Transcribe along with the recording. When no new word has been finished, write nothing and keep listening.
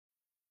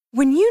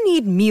When you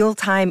need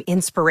mealtime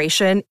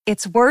inspiration,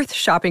 it's worth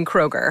shopping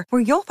Kroger,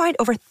 where you'll find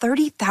over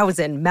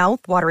 30,000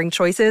 mouth-watering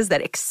choices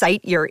that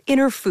excite your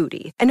inner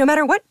foodie. And no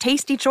matter what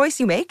tasty choice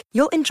you make,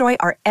 you'll enjoy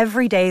our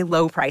everyday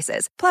low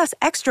prices, plus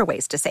extra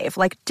ways to save,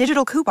 like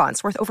digital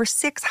coupons worth over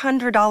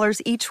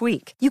 $600 each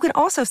week. You can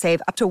also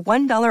save up to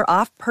 $1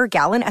 off per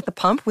gallon at the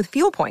pump with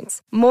fuel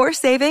points. More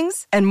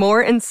savings and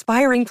more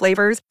inspiring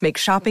flavors make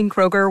shopping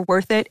Kroger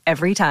worth it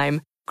every time.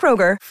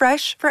 Kroger,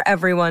 fresh for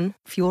everyone.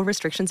 Fuel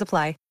restrictions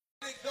apply.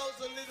 It goes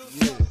a little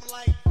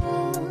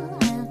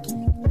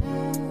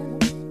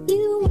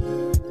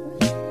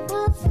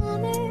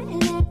something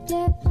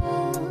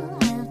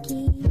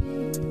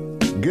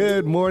like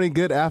Good morning,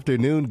 good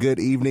afternoon, good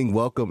evening.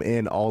 Welcome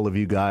in all of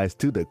you guys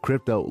to the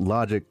Crypto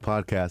Logic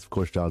podcast. Of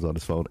course, John's on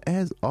his phone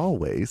as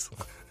always.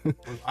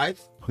 Live?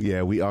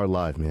 Yeah, we are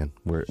live, man.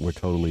 We're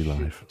totally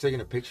live. I'm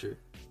taking a picture.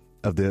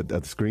 Of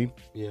the screen?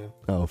 Yeah.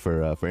 Oh, for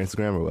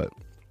Instagram or what?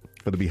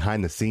 For the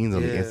behind the scenes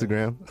on the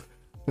Instagram?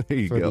 There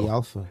you For go. the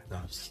alpha. No,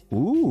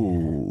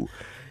 Ooh,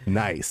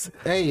 nice.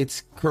 hey,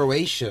 it's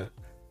Croatia.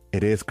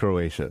 It is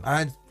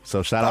Croatia.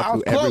 So shout out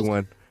to close.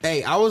 everyone.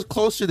 Hey, I was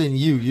closer than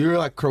you. You're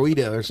like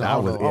Croatia or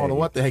something. I don't know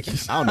what the heck you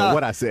said. I don't know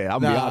what I said. I'll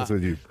be honest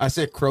with you. I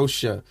said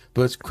Croatia,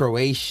 but it's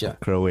Croatia.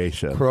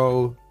 Croatia.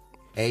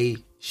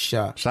 Croatia.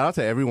 Shout out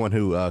to everyone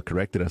who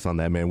corrected us on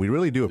that, man. We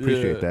really do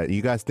appreciate that.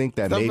 You guys think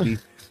that maybe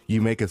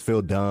you make us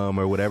feel dumb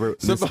or whatever.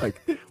 It's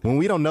like, when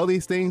we don't know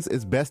these things,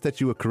 it's best that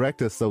you would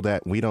correct us so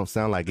that we don't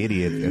sound like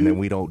idiots and then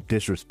we don't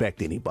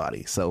disrespect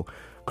anybody. So,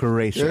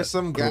 Croatia. There's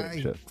some guy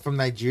Croatia. from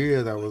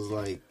Nigeria that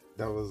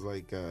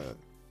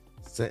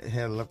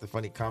had left a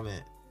funny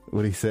comment.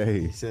 What'd he say?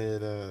 He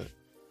said,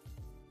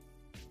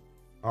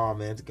 oh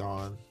man, it's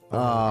gone. Oh.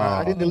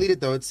 I didn't delete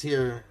it though. It's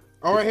here.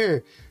 Oh, right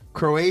here.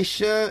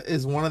 Croatia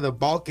is one of the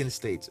Balkan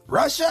states.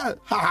 Russia!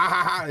 Ha ha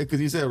ha ha! Because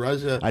you said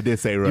Russia. I did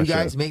say Russia. You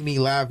guys make me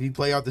laugh. You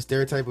play out the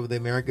stereotype of the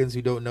Americans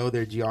who don't know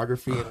their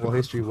geography and world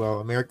history well.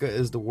 America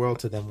is the world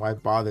to them. Why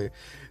bother?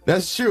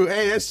 That's true.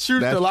 Hey, that's true.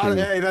 That's a lot true.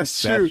 Hey, that's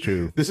true. That's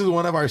true. This is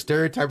one of our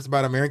stereotypes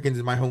about Americans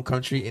in my home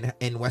country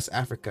in West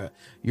Africa.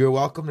 You're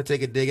welcome to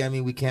take a dig at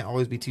me. We can't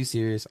always be too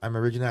serious. I'm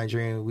originally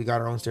Nigerian. We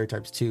got our own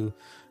stereotypes too.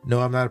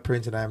 No, I'm not a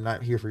prince and I'm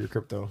not here for your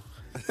crypto.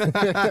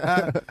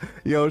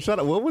 Yo, shout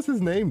out. What was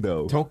his name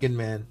though? Token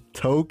man.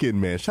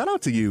 Token man. Shout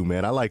out to you,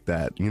 man. I like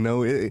that. You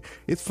know,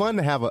 it's fun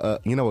to have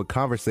a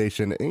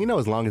conversation. You know,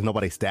 as long as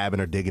nobody's stabbing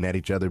or digging at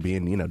each other,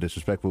 being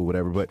disrespectful,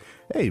 whatever. But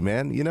hey,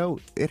 man,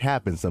 it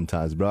happens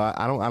sometimes, bro.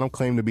 I don't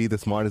claim to be the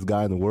smartest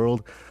guy in the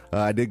world.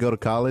 I did go to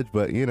college,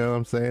 but you know what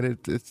I'm saying,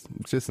 it's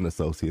just an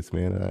associate's,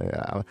 man.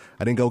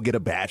 I didn't go get a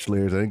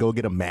bachelor's. I didn't go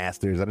get a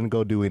master's. I didn't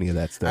go do any of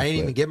that stuff. I didn't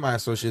even get my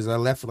associates. I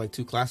left with like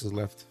 2 classes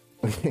left.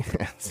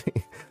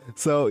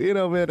 So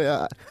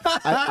man,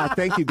 I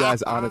thank you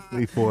guys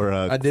honestly for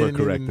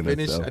correcting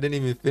us. I didn't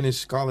even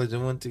finish college. I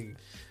wanted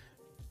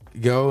to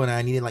go, and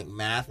I needed like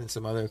math and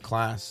some other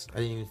class. I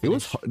didn't even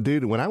finish.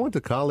 Dude, when I went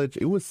to college,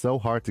 it was so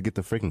hard to get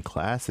the freaking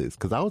classes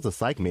because I was a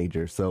psych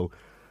major, so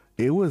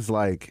it was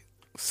like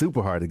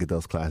super hard to get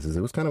those classes.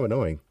 It was kind of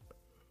annoying.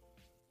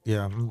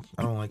 Yeah,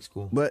 I don't like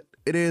school, but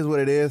it is what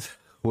it is.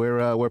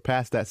 We're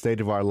past that stage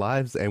of our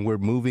lives and we're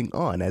moving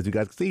on. As you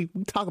guys can see,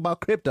 we talk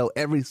about crypto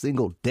every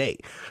single day.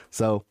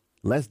 So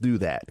let's do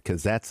that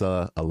because that's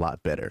a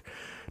lot better.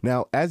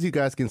 Now, as you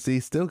guys can see,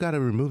 still got to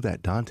remove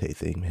that Dante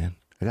thing, man.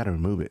 I got to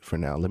remove it for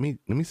now. Let me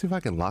see if I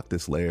can lock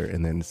this layer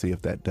and then see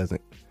if that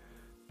doesn't,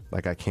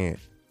 like I can't.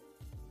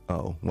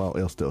 Oh, well,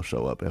 it'll still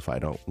show up if I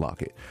don't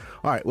lock it.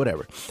 All right,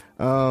 whatever.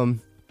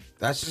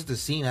 That's just the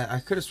scene. I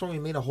could have sworn we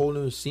made a whole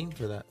new scene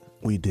for that.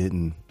 We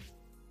didn't.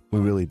 We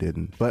really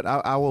didn't. But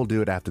I will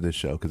do it after this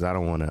show because I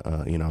don't want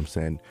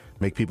to,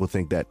 make people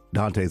think that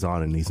Dante's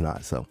on and he's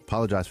not. So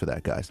apologize for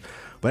that, guys.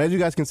 But as you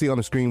guys can see on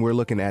the screen, we're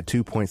looking at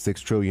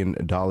 $2.6 trillion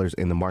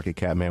in the market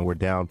cap, man. We're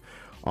down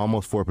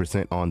almost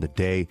 4% on the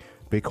day.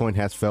 Bitcoin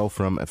has fell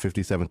from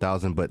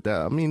 57,000, but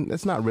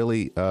it's not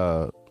really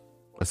a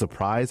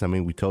surprise. I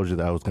mean, we told you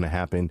that was going to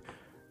happen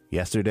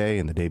yesterday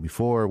and the day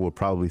before. We'll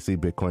probably see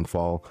Bitcoin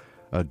fall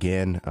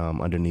again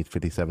underneath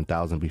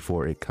 57,000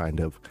 before it kind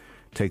of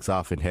takes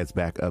off and heads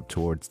back up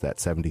towards that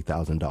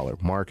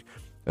 $70,000 mark.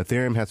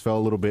 Ethereum has fell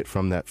a little bit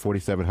from that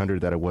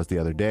 4,700 that it was the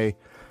other day.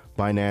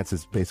 Binance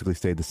has basically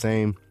stayed the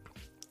same.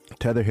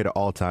 Tether hit an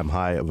all-time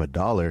high of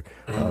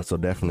 $1. So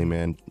definitely,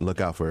 man, look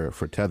out for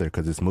Tether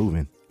because it's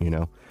moving,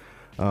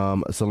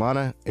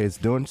 Solana is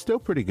doing still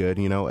pretty good,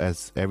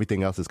 as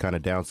everything else is kind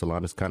of down.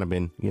 Solana's kind of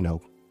been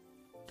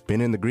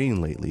in the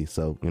green lately.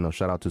 So,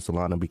 shout out to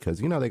Solana because,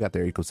 they got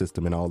their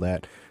ecosystem and all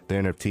that,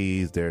 their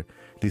NFTs, their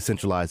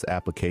decentralized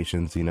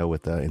applications,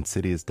 with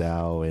Insidious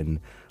DAO. And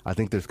I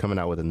think there's coming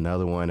out with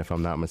another one, if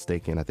I'm not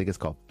mistaken. I think it's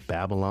called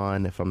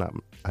Babylon.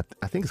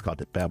 I think it's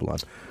called Babylon,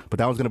 but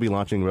that one's going to be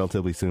launching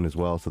relatively soon as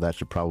well. So that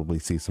should probably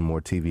see some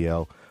more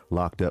TVL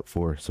locked up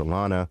for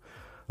Solana.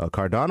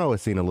 Cardano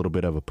has seen a little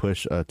bit of a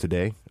push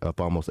today,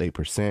 up almost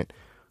 8%,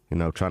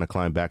 trying to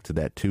climb back to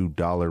that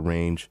 $2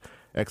 range.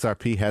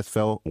 XRP has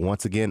fell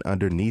once again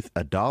underneath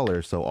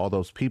 $1. So all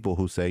those people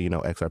who say,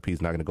 XRP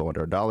is not going to go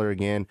under $1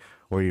 again,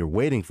 or you're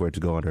waiting for it to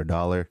go under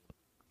 $1,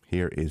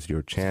 here is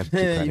your chance.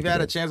 You've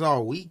had a chance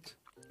all week.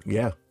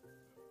 Yeah.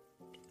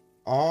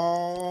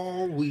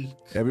 All week.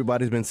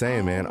 Everybody's been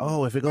saying, man,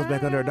 if it goes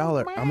back under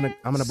 $1, I'm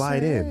gonna buy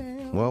it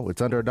in. Well,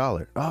 it's under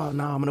 $1. Oh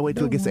no, I'm gonna wait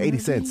till it gets to 80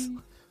 cents.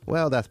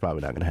 Well, that's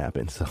probably not gonna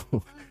happen. So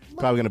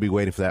probably gonna be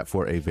waiting for that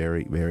for a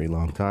very, very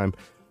long time.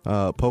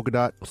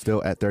 Polkadot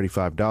still at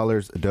 $35.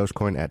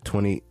 Dogecoin at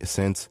 20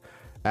 cents.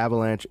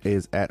 Avalanche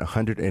is at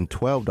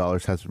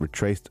 $112. Has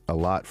retraced a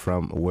lot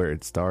from where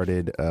it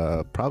started.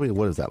 Probably,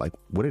 what is that? Like,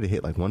 what did it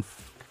hit? Like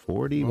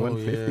 140,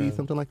 150,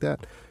 something like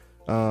that.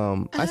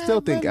 I still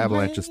think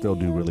Avalanche will still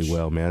do really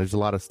well, man. There's a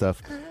lot of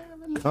stuff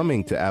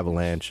coming to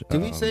Avalanche.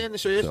 Did we say in the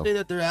show yesterday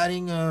that they're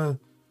adding? Did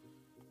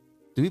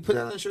we put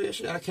that on the show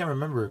yesterday? I can't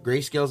remember.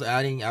 Grayscale's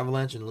adding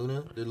Avalanche and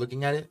Luna. They're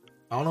looking at it.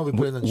 I don't know if we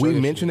put it in the show. We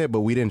mentioned it,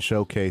 but we didn't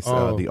showcase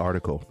the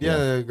article.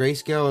 Yeah,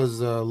 Grayscale is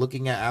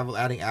looking at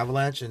adding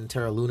Avalanche and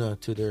Terra Luna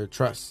to their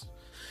trust.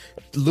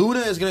 Luna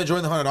is going to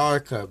join the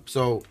 $100 club.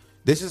 So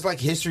this is like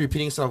history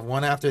repeating itself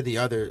one after the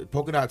other.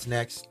 Polkadot's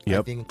next. Yep.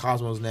 I think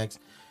Cosmo's next.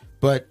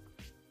 But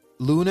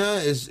Luna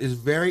is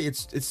very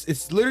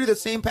it's literally the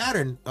same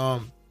pattern.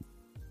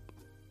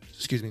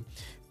 Excuse me.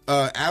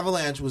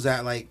 Avalanche was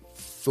at like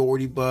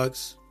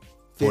 $40,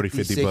 50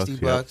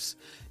 $60. Yep.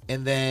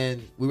 And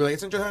then we were like,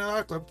 it's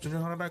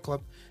 $100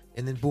 club.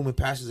 And then boom, it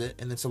passes it.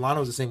 And then Solana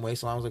was the same way.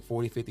 Solana was like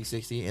 40, 50,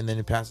 60. And then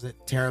it passes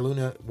it. Terra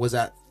Luna was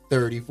at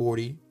 30,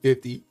 40,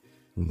 50,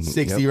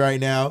 60 right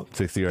now.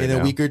 60 right now.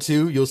 In a week or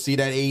two, you'll see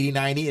that 80,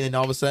 90. And then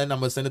all of a sudden, I'm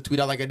going to send a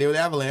tweet out like I did with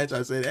Avalanche.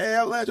 I said, hey,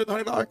 Avalanche with the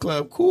 $100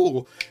 club.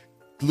 Cool.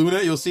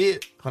 Luna, you'll see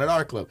it.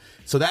 $100 club.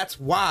 So that's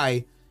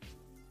why,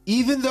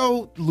 even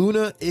though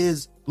Luna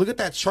is, look at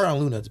that chart on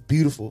Luna. It's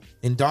beautiful.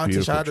 And Dante,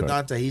 beautiful shout out to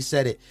Dante. He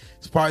said it.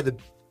 It's probably the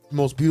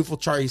most beautiful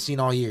chart he's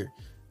seen all year,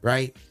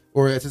 right?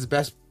 Or it's his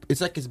best.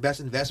 It's like his best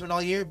investment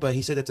all year. But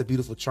he said it's a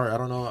beautiful chart. I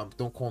don't know.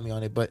 Don't quote me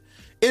on it, but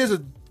it is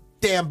a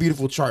damn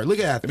beautiful chart. Look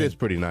at that thing. It is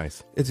pretty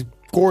nice. It's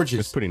gorgeous.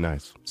 It's pretty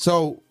nice.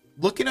 So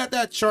looking at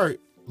that chart,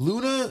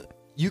 Luna,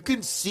 you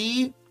can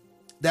see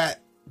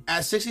that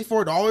at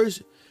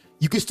 $64,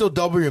 you can still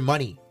double your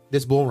money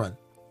this bull run.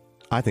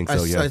 I think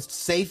so. Yeah. A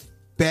safe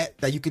bet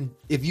that you can,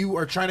 if you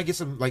are trying to get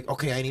some, like,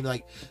 okay, I need,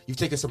 like, you've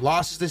taken some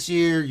losses this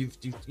year, you've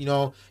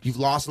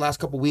lost the last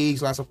couple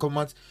weeks, last couple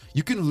months,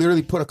 you can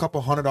literally put a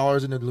couple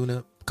 $100 into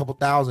Luna, a couple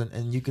thousand,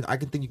 and you can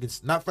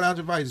not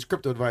financial advice, it's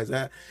crypto advice,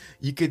 that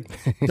you could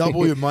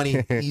double your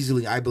money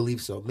easily. I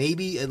believe so.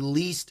 Maybe at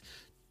least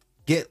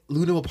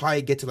Luna will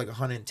probably get to like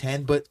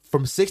 110, but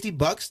from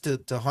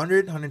 $60 to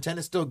 100, 110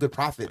 is still a good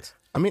profit.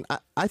 I mean,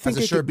 I think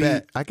it could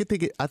be. I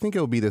think it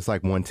will be this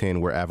like 110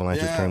 where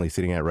Avalanche is currently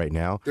sitting at right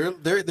now.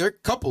 They're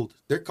coupled.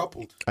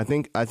 I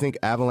think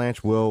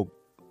Avalanche will.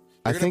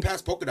 I think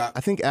pass Polkadot.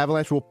 I think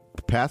Avalanche will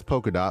pass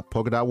Polkadot.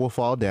 Polkadot will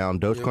fall down.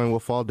 Dogecoin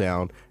will fall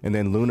down, and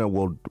then Luna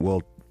will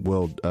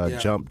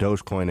jump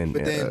Dogecoin and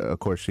of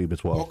course SHIB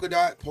as well.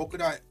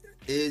 Polkadot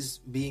is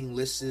being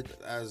listed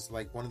as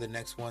like one of the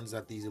next ones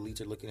that these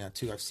elites are looking at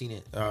too. I've seen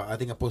it. I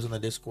think I posted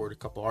on the Discord a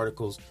couple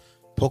articles.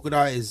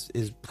 Polkadot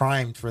is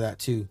primed for that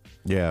too.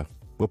 Yeah.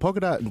 Well,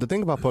 Polkadot, the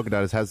thing about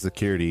Polkadot is it has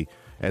security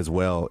as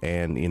well,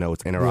 and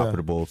it's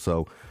interoperable. Yeah.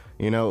 So,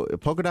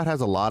 Polkadot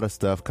has a lot of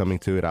stuff coming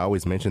to it. I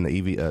always mention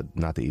the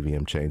not the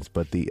EVM chains,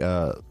 but the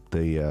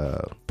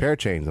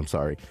parachains. I'm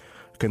sorry,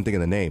 couldn't think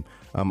of the name.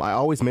 I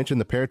always mention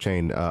the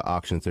parachain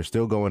auctions. They're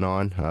still going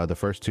on. The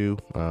first two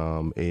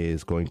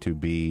is going to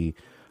be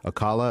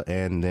Akala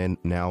and then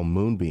now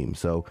Moonbeam.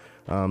 So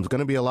there's going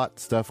to be a lot of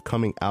stuff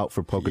coming out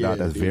for Polkadot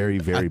that's very,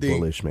 very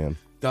bullish, man.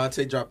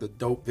 Dante dropped a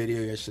dope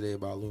video yesterday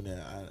about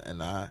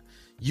Luna,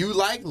 you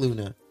like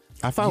Luna.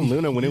 I found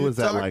Luna when it was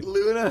at like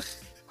Luna.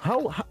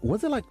 How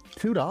was it, like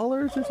 $2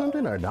 or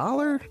something, or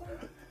 $1?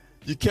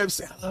 You kept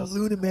saying, I love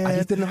Luna, man. I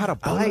just didn't know how to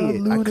buy it.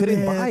 Luna, I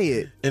couldn't buy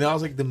it. And I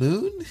was like, the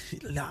moon?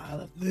 Nah, I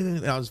love Luna.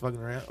 And I was fucking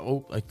around.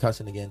 Oh, like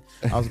cussing again.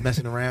 I was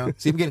messing around.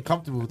 See, I'm getting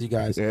comfortable with you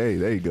guys. Hey,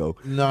 there you go.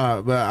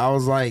 Nah, but I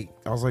was like,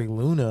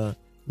 Luna.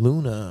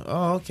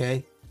 Oh,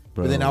 okay.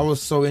 Bro. But then I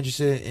was so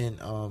interested in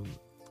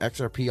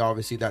XRP,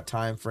 obviously, that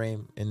time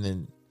frame. And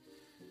then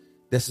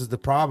this is the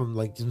problem.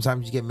 Like,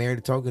 sometimes you get married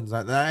to tokens.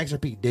 Not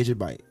XRP,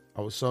 Digibyte.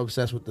 I was so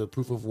obsessed with the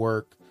proof of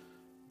work,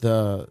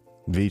 the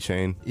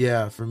VeChain.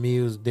 Yeah, for me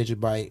it was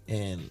Digibyte,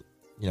 and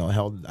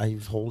I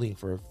was holding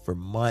for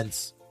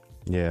months.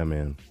 Yeah,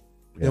 man.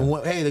 Yeah.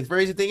 And the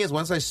crazy thing is,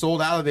 once I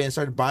sold out of it and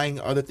started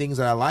buying other things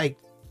that I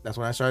liked, that's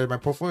when my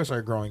portfolio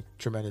started growing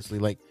tremendously.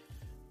 Like,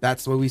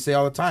 that's what we say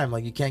all the time.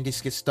 Like, you can't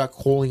just get stuck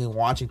holding and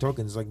watching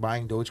tokens. It's like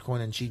buying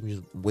Dogecoin and SHIB,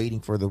 just waiting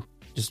for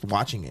just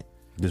watching it.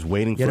 Just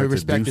waiting for it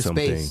to do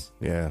something. Space.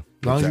 Yeah.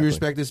 As long as you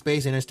respect the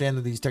space, understand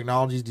that these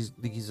technologies,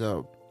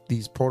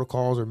 these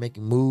protocols are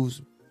making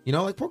moves.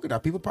 Like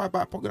Polkadot. People probably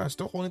buy Polkadot,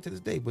 still holding to this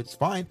day, but it's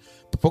fine.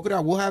 But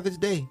Polkadot will have its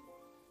day.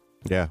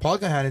 Yeah.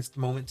 Polygon had its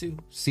moment too.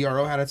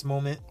 CRO had its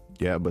moment.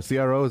 Yeah, but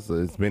CRO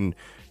has been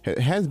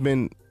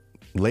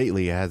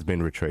lately it has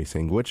been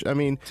retracing, which I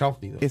mean, It's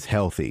healthy, though. it's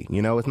healthy.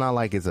 You know, it's not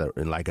like it's a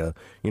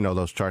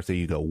those charts that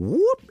you go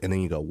whoop and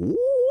then you go whoop.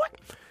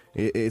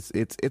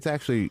 It's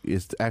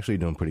actually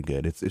doing pretty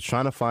good. It's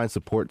trying to find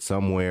support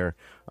somewhere,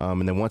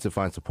 and then once it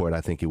finds support,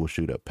 I think it will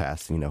shoot up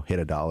past hit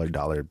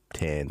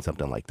 $1.10,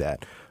 something like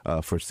that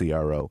for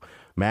CRO.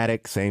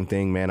 Matic, same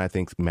thing, man. I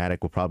think Matic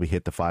will probably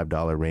hit the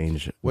 $5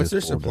 range. What's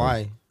their this quarter.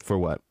 supply? For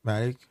what?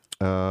 Matic?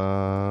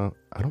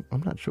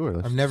 I'm not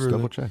sure. I've never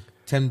double check.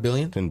 10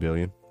 billion? 10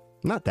 billion.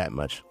 Not that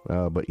much,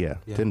 but yeah,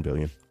 10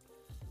 billion.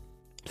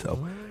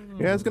 So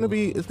yeah, it's gonna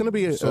be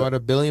So at a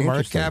billion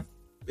market interesting. cap,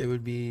 it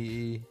would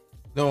be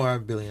not a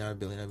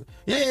billion.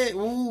 Yeah.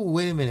 Ooh,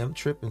 wait a minute, I'm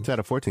tripping. It's at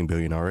a 14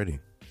 billion already.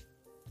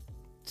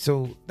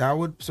 So at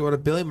a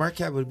billion market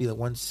cap would be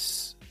like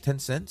 10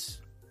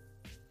 cents.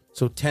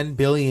 So 10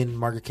 billion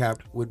market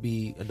cap would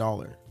be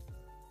 $1.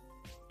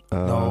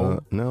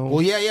 No.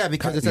 Well, yeah,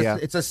 because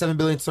it's a 7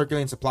 billion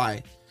circulating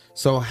supply.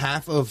 So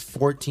half of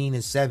 14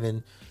 is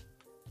 7,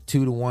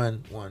 2 to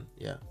 1.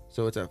 Yeah.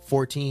 So it's at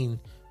 14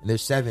 and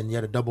there's 7. You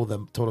got to double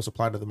the total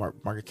supply to the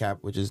market cap,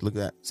 which is, look at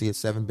that. See, it's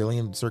 7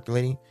 billion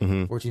circulating,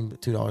 14,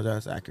 $2.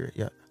 That's accurate.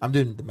 Yeah. I'm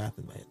doing the math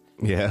in my head.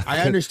 Yeah,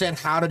 I understand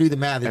how to do the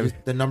math. It's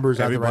just the numbers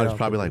are the right. Everybody's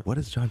probably like, "What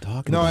is John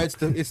talking No, about?" it's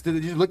the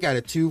you look at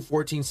it, 2,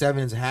 14,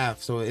 7 is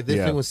half. So if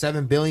this thing was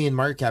 7 billion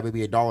market cap, it'd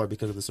be $1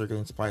 because of the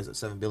circulating supply is at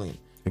 7 billion.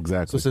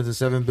 Exactly. So since it's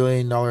 $7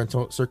 billion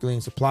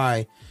circulating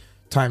supply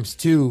times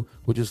 2,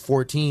 which is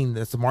 14,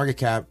 that's the market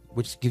cap,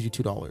 which gives you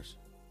 $2.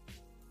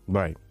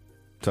 Right.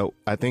 So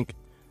I think.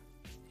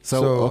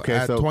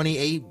 At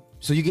 28,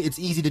 so you get, it's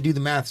easy to do the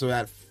math.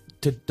 So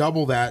to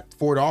double that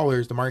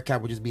 $4, the market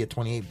cap would just be at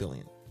 28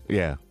 billion.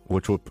 Yeah,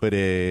 which would put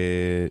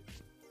it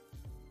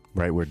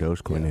right where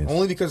Dogecoin is.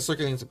 Only because of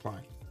circulating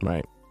supply.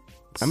 Right.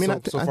 I mean,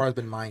 so far it's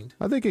been mined.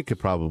 I think it could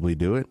probably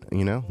do it.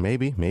 You know,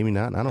 maybe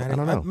not. I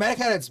don't know. Matic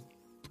had its.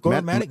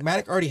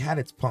 Matic already had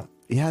its pump.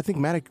 Yeah, I think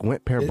Matic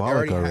went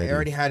parabolic already. It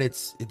already had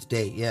its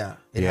day. Yeah.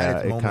 It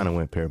kind of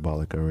went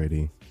parabolic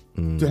already.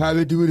 To have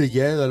it do it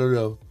again, I don't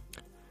know.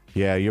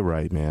 Yeah, you're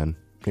right, man.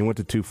 It went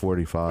to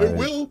 245. It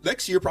will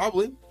next year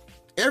probably.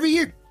 Every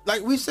year,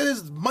 like we said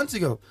this months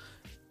ago.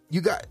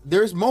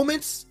 There's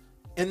moments,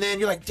 and then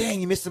you're like, dang,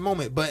 you missed a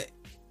moment. But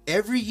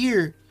every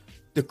year,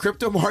 the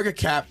crypto market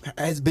cap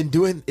has been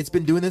doing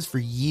this for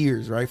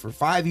years, right? For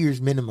 5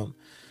 years minimum.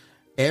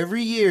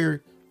 Every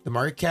year, the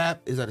market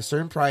cap is at a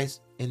certain price,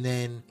 and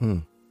then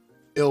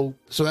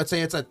so let's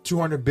say it's at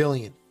 200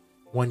 billion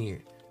 1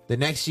 year. The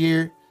next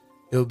year,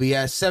 it'll be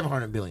at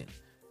 700 billion.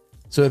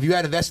 So if you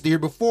had invested the year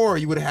before,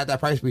 you would have had that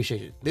price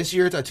appreciation. This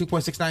year, it's at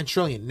 2.69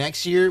 trillion.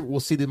 Next year, we'll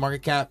see the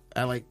market cap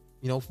at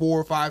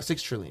 4, 5,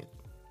 6 trillion.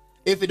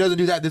 If it doesn't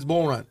do that this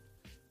bull run.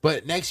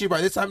 But next year, by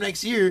this time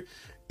next year,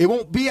 it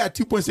won't be at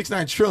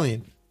 2.69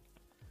 trillion.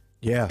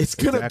 Yeah. It's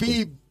going to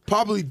be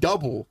probably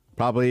double.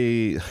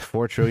 Probably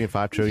 4 trillion,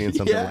 5 trillion,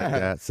 something like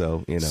that.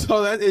 So, you know.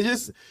 So that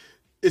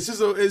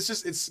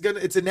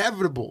it's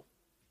inevitable.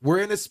 We're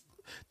in this.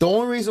 The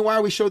only reason why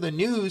we show the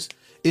news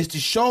is to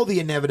show the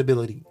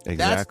inevitability. Exactly.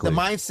 That's the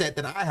mindset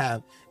that I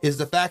have, is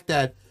the fact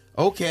that,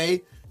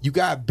 okay, you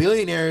got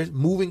billionaires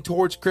moving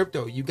towards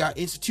crypto. You got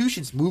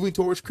institutions moving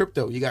towards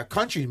crypto. You got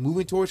countries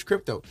moving towards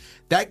crypto.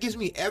 That gives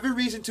me every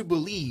reason to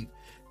believe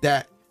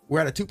that we're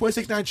at a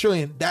 2.69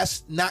 trillion.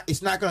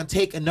 It's not going to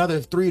take another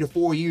 3 to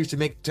 4 years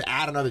to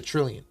add another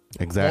trillion.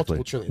 Exactly.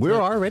 Multiple trillions. We're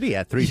already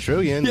at 3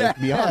 trillion. Let's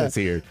be honest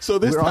here. So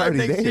this We're time already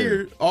next there.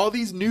 year, all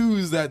these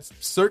news that's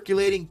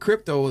circulating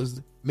crypto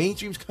is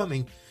mainstream's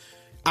coming.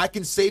 I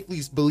can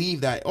safely believe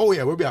that,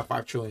 we'll be at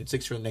 5 trillion,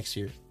 6 trillion next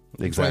year.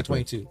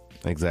 Exactly. 2022.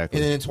 Exactly.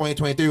 And then in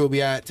 2023, we'll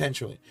be at 10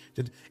 trillion.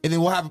 And then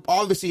we'll have,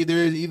 obviously, when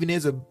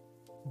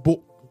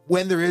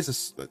there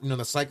is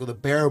the cycle, the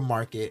bear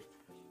market,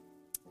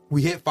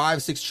 we hit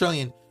 5, 6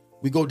 trillion,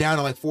 we go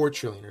down to 4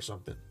 trillion or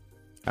something.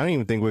 I don't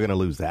even think we're going to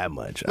lose that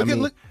much.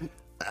 Look,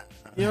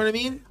 you know what I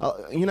mean?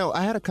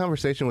 I had a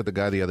conversation with the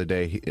guy the other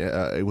day.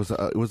 It was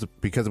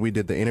because we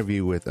did the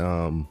interview with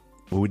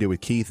what we did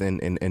with Keith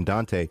and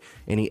Dante,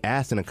 and he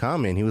asked in a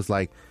comment, he was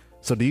like,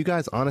 so do you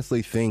guys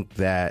honestly think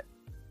that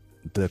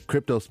the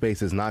crypto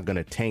space is not going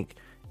to tank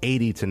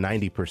 80 to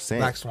 90%?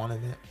 Black Swan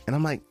event. And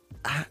I'm like,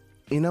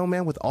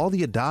 man, with all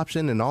the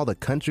adoption and all the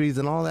countries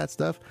and all that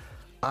stuff,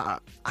 I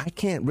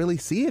can't really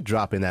see it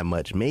dropping that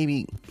much.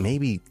 Maybe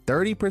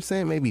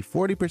 30%, maybe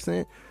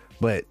 40%,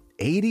 but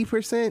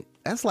 80%,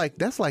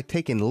 that's like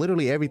taking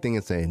literally everything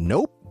and saying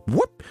nope,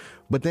 whoop.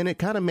 But then it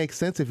kind of makes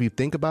sense if you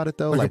think about it,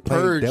 though, like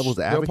playing devil's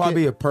advocate. There'll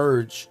probably be a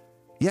purge.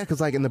 Yeah, because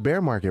in the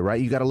bear market,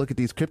 right, you got to look at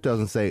these cryptos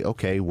and say,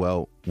 okay,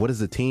 well, what is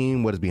the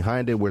team? What is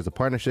behind it? Where's the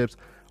partnerships?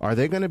 Are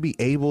they going to be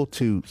able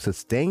to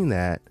sustain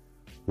that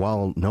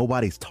while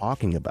nobody's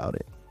talking about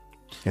it?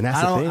 And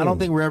that's the thing. I don't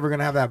think we're ever going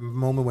to have that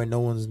moment where no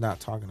one's not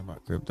talking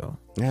about crypto.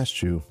 That's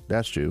true.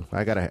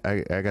 I gotta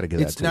get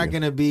that. It's not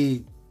going to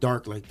be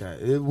dark like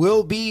that. It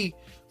will be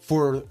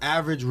for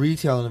average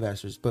retail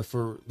investors, but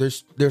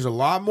there's a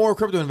lot more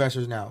crypto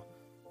investors now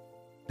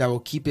that will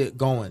keep it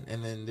going.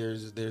 And then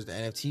there's the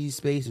NFT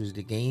space, there's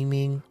the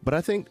gaming. But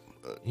I think,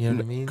 you know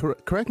what I mean?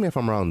 Correct me if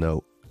I'm wrong,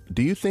 though.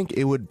 do you think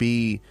it would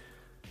be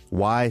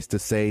wise to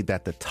say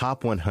that the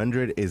top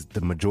 100 is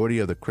the majority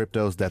of the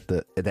cryptos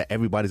that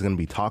everybody's going to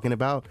be talking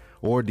about,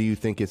 or do you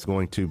think it's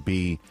going to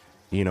be,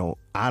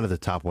 out of the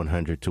top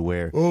 100 to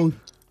where,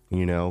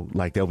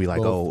 like they'll be like,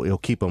 it'll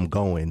keep them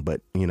going,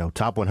 but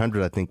top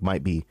 100 I think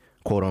might be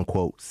quote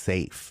unquote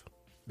safe.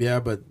 Yeah,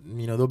 but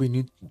there'll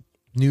be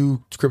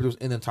new cryptos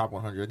in the top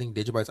 100. I think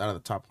Digibyte's out of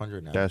the top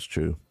 100 now. That's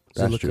true.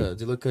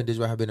 Zilliqa and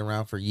Digibyte have been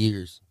around for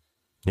years.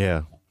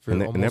 Yeah,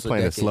 and they're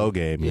playing a slow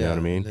game. You know what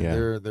I mean?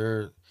 Yeah.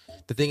 They're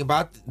the thing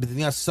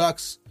that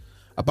sucks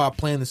about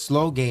playing the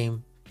slow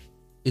game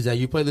is that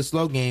you play the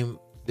slow game.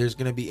 There's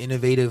going to be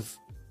innovative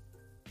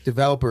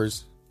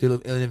developers,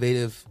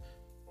 innovative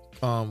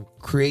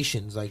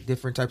creations, like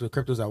different types of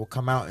cryptos that will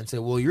come out and say,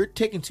 "Well, you're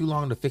taking too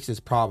long to fix this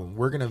problem.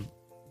 We're going to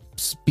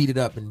speed it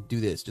up and do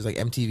this." Just like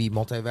MTV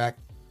Multivac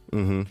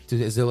to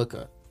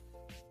Zilliqa,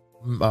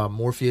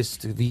 Morpheus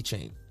to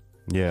VeChain.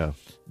 Yeah,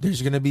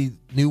 there's going to be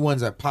new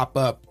ones that pop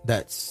up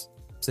that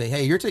say,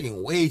 "Hey, you're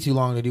taking way too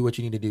long to do what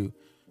you need to do,"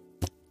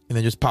 and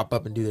then just pop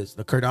up and do this.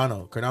 The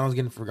Cardano's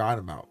getting forgotten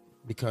about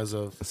because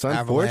of it's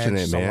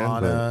unfortunate,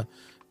 Solana, man.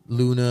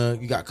 Luna.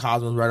 You got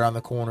Cosmos right around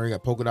the corner. You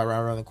got Polkadot right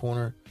around the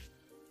corner.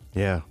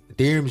 Yeah,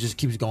 Ethereum just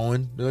keeps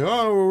going. They're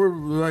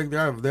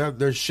like,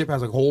 their ship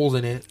has like holes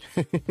in it.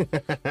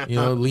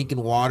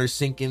 Leaking water,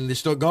 sinking. They're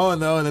still going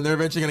though, and then they're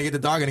eventually gonna get the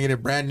dog and get a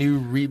brand new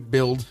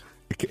rebuild.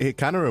 It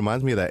kind of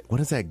reminds me of that. What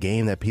is that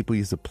game that people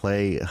used to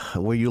play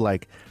where you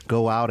like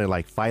go out and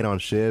like fight on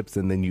ships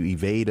and then you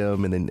evade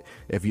them, and then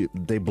if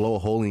they blow a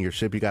hole in your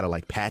ship, you gotta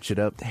like patch it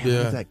up. Damn,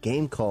 what is that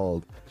game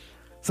called?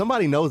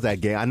 Somebody knows that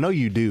game. I know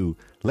you do.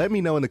 Let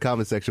me know in the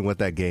comment section what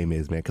that game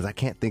is, man, because I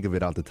can't think of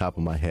it off the top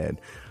of my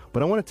head.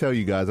 But I want to tell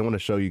you guys, I want to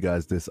show you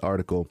guys this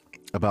article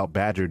about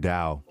Badger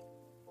DAO.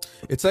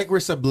 It's like we're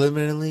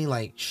subliminally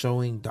like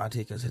showing Dante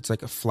because it's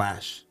like a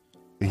flash.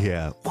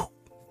 Yeah.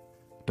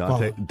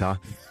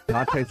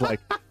 Dante's like,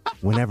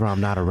 whenever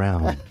I'm not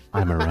around,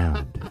 I'm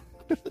around.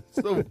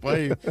 So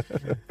funny.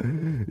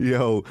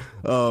 Yo,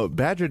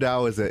 Badger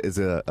DAO is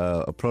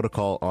a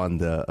protocol on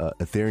the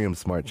Ethereum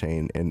smart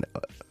chain, and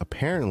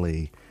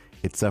apparently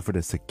it suffered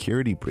a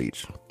security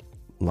breach,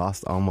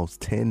 lost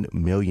almost $10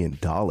 million.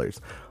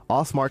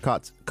 All smart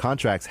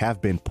contracts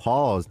have been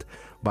paused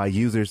by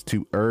users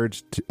to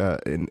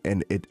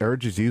and it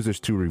urges users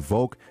to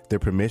revoke their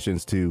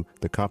permissions to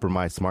the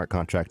compromised smart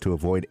contract to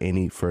avoid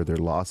any further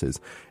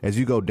losses. As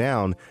you go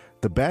down,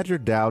 the Badger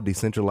DAO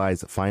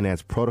decentralized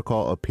finance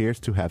protocol appears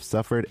to have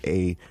suffered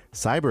a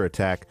cyber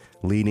attack,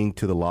 leading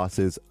to the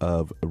losses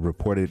of a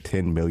reported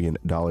 $10 million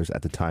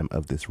at the time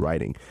of this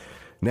writing.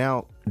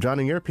 Now, John,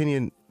 in your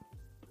opinion,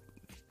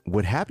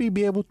 would Happy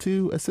be able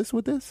to assist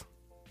with this?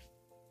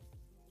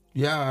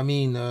 Yeah, I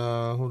mean,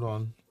 hold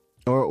on.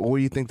 Or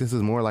you think this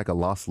is more like a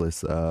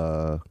lossless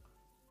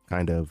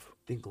kind of?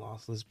 I think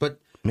lossless, but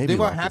maybe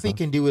what Happy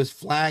can do is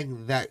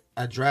flag that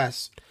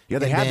address. Yeah,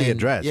 they have the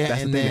address. Yeah,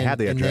 that's the thing. They have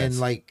the address. And then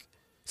like,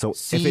 so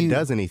if it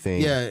does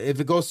anything, yeah, if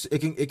it goes,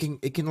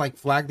 it can like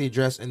flag the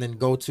address and then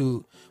go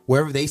to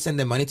wherever they send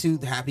their money to.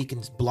 Happy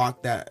can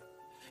block that.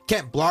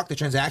 Can't block the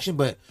transaction,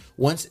 but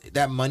once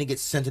that money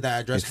gets sent to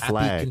that address,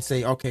 Happy can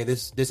say, okay,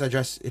 this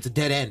address, it's a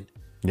dead end.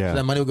 Yeah, so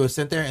that money will go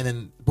sent there, and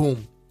then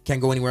boom,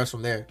 can't go anywhere else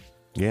from there.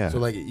 Yeah. So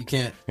like you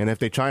can't. And if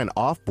they try and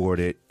offboard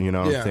it, you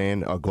know what I'm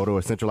saying, or go to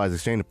a centralized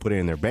exchange and put it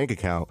in their bank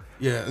account.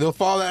 Yeah, they'll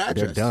follow that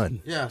address. They're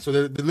done. Yeah. So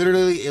they're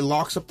literally it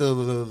locks up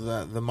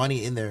the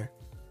money in there,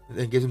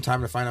 and gives them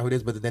time to find out who it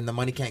is. But then the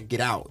money can't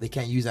get out. They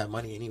can't use that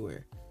money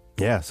anywhere.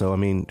 Yeah. So I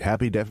mean,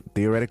 Happy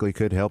theoretically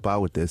could help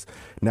out with this.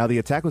 Now the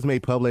attack was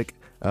made public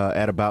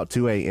at about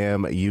 2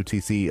 a.m.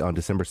 UTC on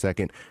December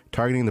 2nd,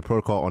 targeting the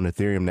protocol on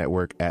Ethereum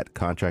network at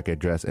contract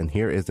address. And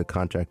here is the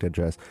contract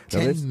address.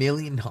 $10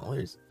 million.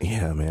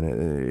 Yeah, man,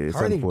 it's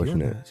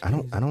unfortunate. I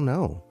don't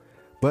know.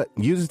 But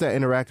users that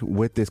interact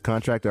with this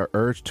contract are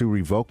urged to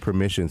revoke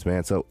permissions,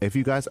 man. So if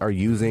you guys are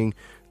using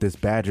this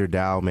Badger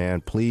DAO, man,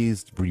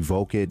 please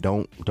revoke it.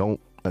 Don't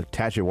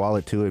attach your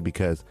wallet to it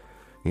because,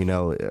 you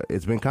know,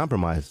 it's been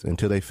compromised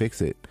until they fix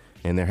it.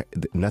 And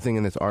nothing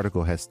in this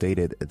article has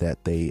stated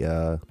that they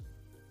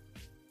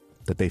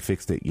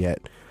fixed it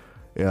yet.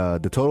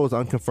 The total is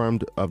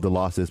unconfirmed of the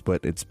losses,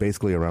 but it's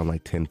basically around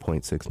like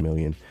 10.6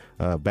 million.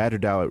 Badger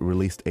DAO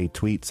released a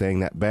tweet saying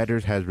that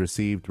Badgers has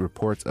received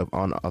reports of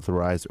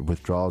unauthorized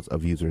withdrawals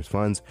of users'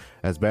 funds.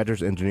 As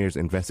Badgers engineers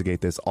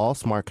investigate this, all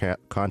smart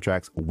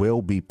contracts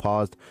will be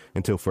paused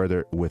until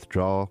further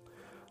withdrawal.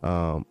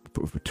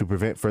 To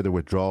prevent further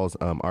withdrawals,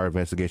 our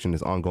investigation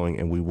is ongoing,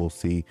 and we will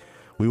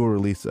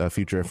release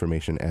future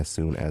information as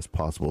soon as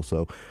possible.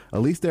 So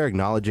at least they're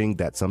acknowledging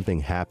that something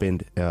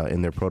happened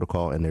in their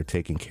protocol and they're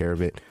taking care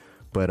of it.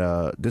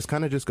 But this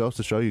kind of just goes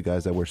to show you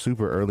guys that we're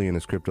super early in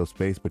this crypto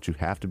space, but you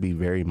have to be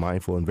very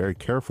mindful and very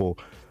careful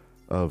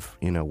of,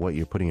 you know, what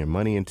you're putting your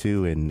money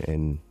into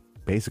and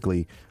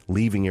basically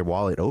leaving your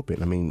wallet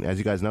open. I mean, as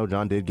you guys know,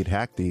 John did get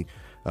hacked. I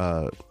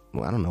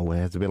don't know,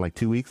 has it been like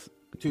 2 weeks?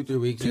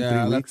 2-3 weeks.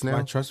 2-3 weeks now.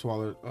 My Trust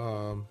Wallet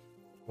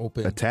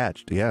open.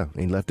 Attached, yeah.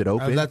 He left it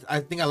open.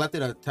 I think I left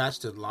it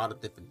attached to a lot of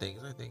different things.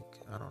 I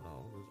don't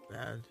know. It was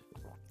bad.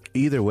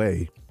 either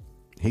way,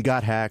 he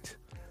got hacked.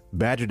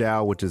 Badger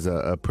DAO, which is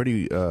a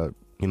pretty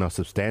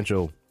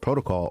substantial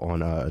protocol on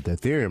the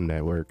Ethereum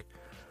network,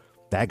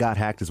 that got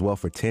hacked as well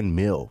for 10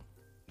 mil.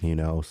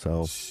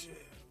 So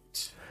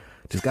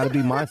just got to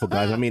be mindful,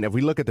 guys. I mean, if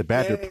we look at the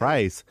Badger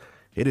price,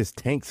 it has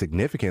tanked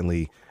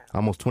significantly,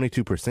 almost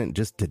 22%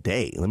 just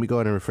today. Let me go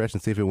ahead and refresh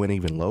and see if it went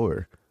even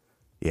lower.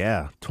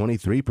 Yeah,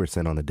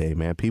 23% on the day,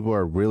 man. People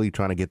are really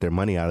trying to get their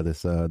money out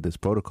of this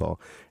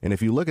protocol. And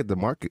if you look at the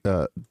market,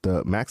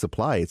 the max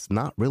supply, it's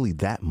not really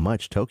that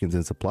much tokens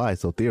in supply.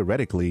 So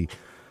theoretically,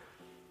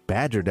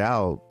 Badger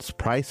DAO's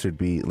price should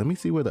be. Let me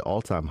see where the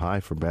all-time high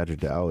for Badger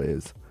DAO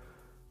is.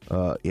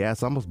 Yeah,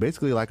 it's almost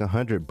basically like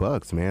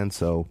 $100, man.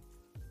 So,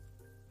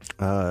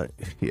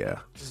 yeah,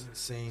 This is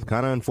insane.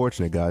 kind of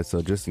unfortunate, guys.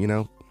 So just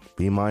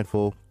be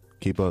mindful,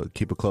 keep a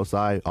close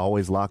eye.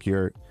 Always lock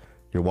your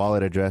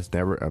wallet address.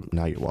 Never,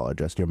 not your wallet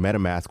address, your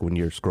MetaMask when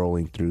you're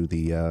scrolling through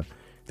the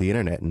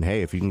internet. And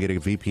hey, if you can get a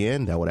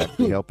VPN, that would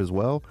actually help as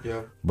well.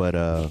 Yeah. But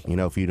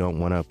if you don't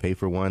want to pay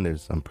for one,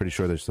 I'm pretty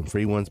sure there's some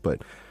free ones.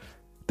 But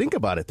think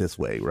about it this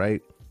way,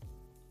 right?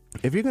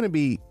 If you're going to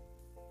be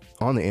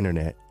on the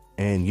internet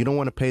and you don't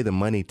want to pay the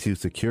money to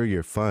secure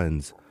your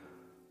funds,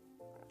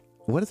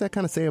 what does that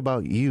kind of say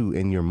about you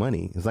and your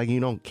money? It's like you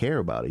don't care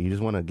about it. You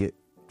just want to get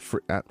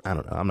free. I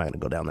don't know. I'm not going to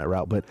go down that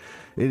route, but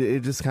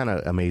it just kind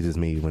of amazes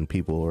me when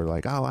people are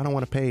like, oh, I don't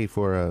want to pay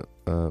for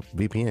a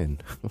VPN.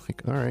 I'm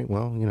like, all right,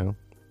 well,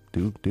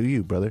 do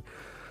you, brother.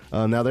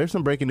 Now, there's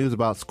some breaking news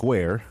about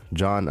Square.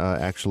 John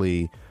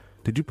actually,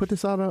 did you put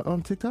this out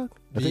on TikTok?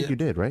 I think you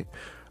did, right?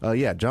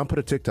 Yeah, John put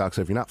a TikTok.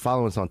 So if you're not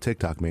following us on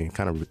TikTok, man, you're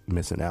kind of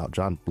missing out.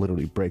 John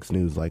literally breaks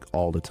news like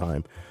all the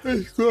time.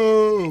 Let's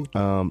go.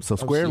 So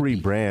Square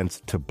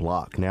rebrands to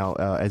Block. Now,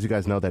 as you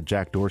guys know, that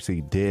Jack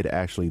Dorsey did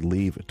actually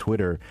leave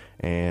Twitter,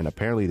 and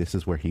apparently this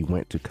is where he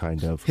went to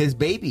kind of His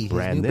baby, his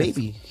brand new this.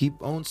 baby. He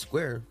owns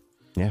Square.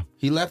 Yeah.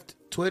 He left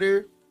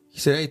Twitter. He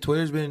said, "Hey,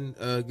 Twitter's been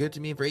good to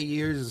me for 8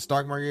 years. It's a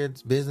stock market,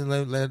 it's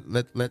business.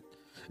 Let."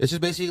 It's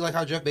just basically like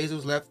how Jeff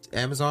Bezos left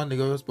Amazon to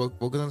go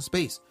focus on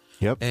space.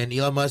 Yep. And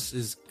Elon Musk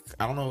is,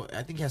 I don't know,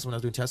 I think he has someone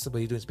else doing Tesla,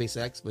 but he's doing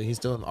SpaceX, but he's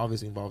still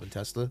obviously involved in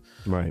Tesla.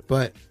 Right.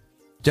 But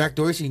Jack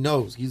Dorsey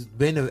knows. He's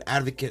been an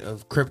advocate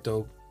of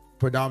crypto,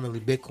 predominantly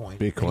Bitcoin.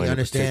 Bitcoin And he in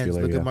understands.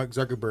 particular, Look yeah. at Mark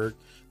Zuckerberg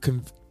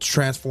can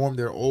transform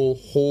their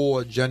whole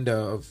agenda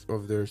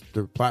of their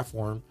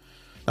platform.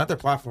 Not their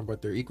platform,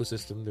 but their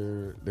ecosystem,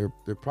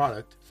 their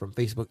product from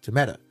Facebook to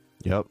Meta.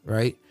 Yep.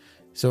 Right?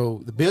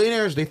 So the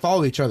billionaires, they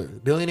follow each other. The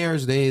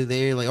billionaires,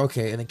 they like,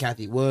 okay, and then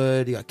Kathy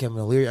Wood, you got Kevin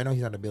O'Leary. I know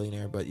he's not a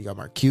billionaire, but you got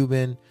Mark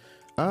Cuban.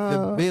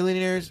 The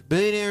billionaires,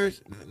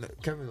 no,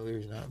 Kevin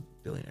O'Leary's not a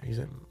billionaire.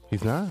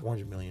 He's not?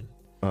 400 million.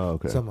 Oh,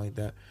 okay. Something like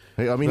that.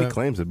 Hey, I mean, he But-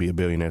 claims to be a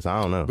billionaire, so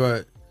I don't know.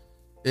 But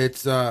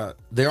it's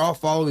they all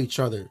follow each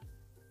other.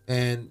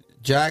 And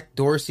Jack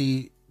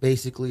Dorsey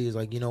basically is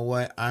like, you know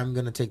what? I'm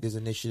gonna take this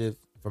initiative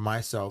for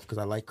myself because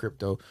I like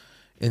crypto.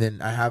 And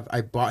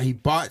then he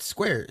bought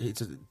Square.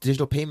 It's a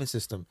digital payment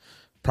system,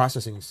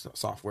 processing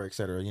software,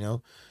 etc.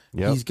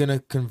 Yep. He's gonna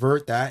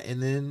convert that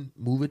and then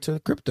move it to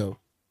crypto.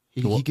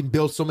 He can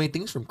build so many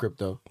things from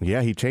crypto.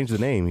 Yeah, he changed the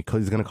name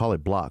because he's going to call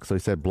it Block. So he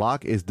said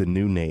Block is the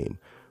new name,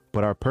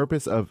 but our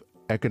purpose of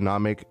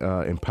economic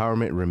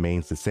empowerment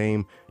remains the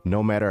same.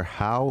 No matter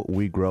how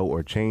we grow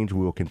or change,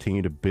 we will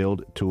continue to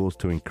build tools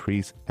to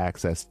increase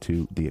access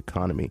to the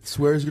economy.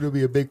 Square's gonna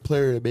be a big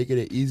player in making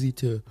it easy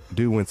to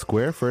Dude, when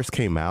Square first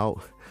came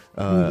out,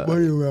 move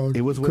money around.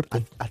 it was with,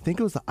 crypto. I think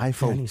it was the Yeah, I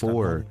iPhone need to stop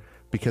 4 money.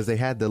 because they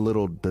had the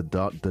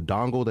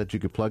dongle that you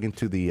could plug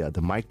into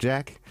the mic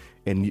jack,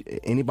 and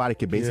anybody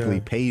could basically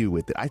Yeah. pay you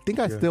with it. I think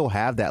I still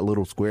have that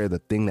little Square, the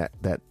thing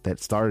that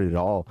started it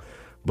all.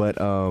 But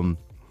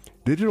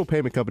digital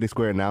payment company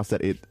Square announced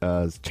that it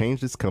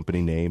changed its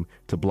company name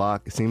to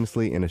Block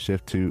seamlessly in a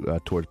shift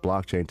towards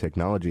blockchain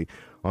technology.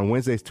 On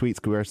Wednesday's tweet,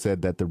 Square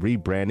said that the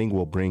rebranding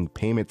will bring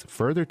payments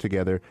further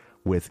together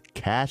with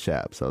Cash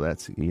App. So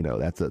that's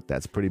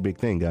a pretty big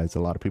thing, guys. A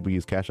lot of people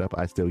use Cash App.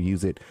 I still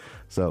use it.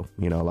 So,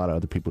 a lot of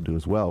other people do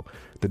as well.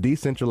 The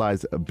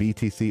decentralized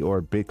BTC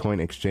or Bitcoin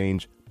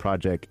exchange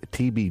project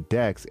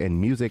TBDEX and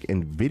music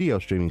and video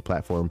streaming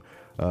platform,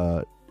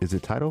 is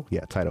it Tidal?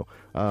 Yeah, Tidal.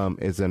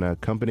 Is an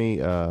accompanying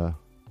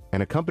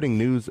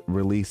news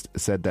release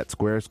said that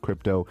Square's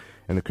crypto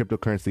and the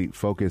cryptocurrency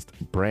focused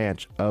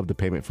branch of the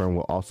payment firm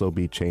will also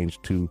be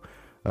changed to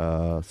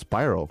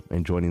Spiral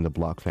and joining the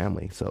Block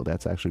family. So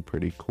that's actually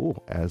pretty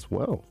cool as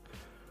well.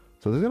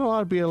 So there's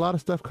gonna be a lot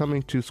of stuff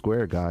coming to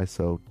Square, guys.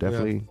 So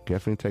definitely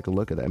take a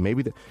look at that.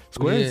 Maybe the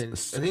Square, Yeah, I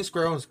think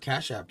Square owns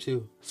Cash App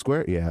too.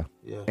 Square, yeah,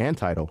 Yeah. and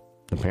Tidal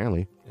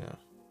apparently.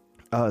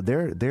 Yeah.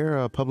 They're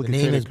a The publicly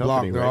name traded is Block.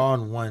 company, They're right? all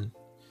in one.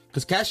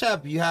 Because Cash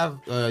App, you have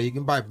you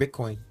can buy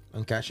Bitcoin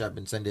on Cash App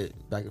and send it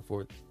back and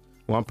forth.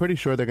 Well, I'm pretty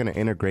sure they're going to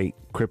integrate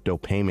crypto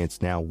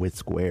payments now with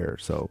Square.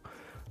 So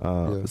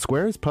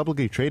Square is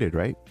publicly traded,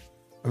 right?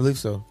 I believe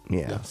so.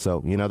 Yeah. So,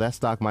 that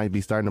stock might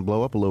be starting to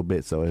blow up a little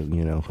bit. So,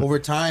 Over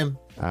time,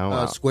 I don't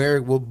know.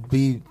 Square will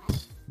be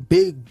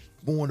big,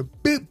 one of the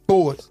big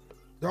boys.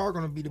 They're all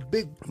going to be the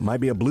big. Might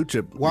be a blue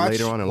chip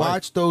later on in life.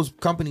 Watch those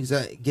companies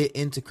that get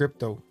into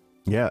crypto.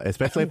 Yeah,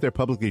 especially if they're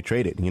publicly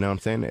traded. You know what I'm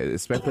saying?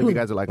 Especially if you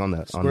guys are like on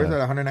the Square's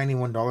at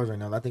 $191 right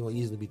now. That thing will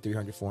easily be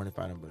 $300, $400,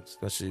 $500,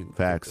 especially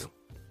facts.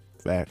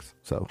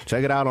 So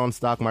check it out on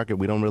stock market.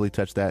 We don't really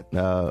touch that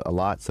a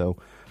lot, so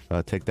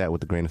take that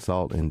with a grain of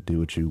salt and do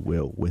what you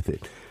will with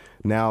it.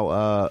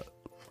 Now,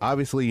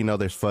 obviously, you know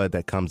there's FUD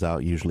that comes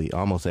out usually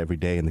almost every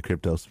day in the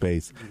crypto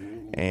space,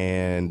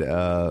 and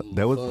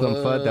there was some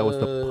FUD that was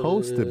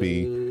supposed to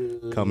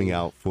be coming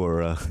out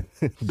for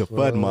the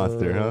FUD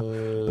monster,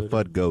 the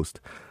FUD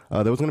ghost.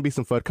 There was going to be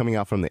some FUD coming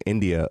out from the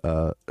India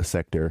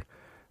sector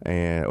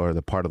or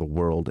the part of the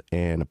world,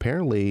 and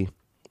apparently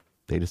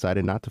they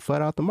decided not to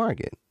FUD out the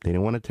market. They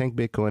didn't want to tank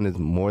Bitcoin as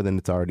more than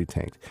it's already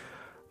tanked.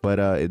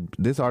 But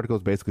this article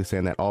is basically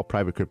saying that all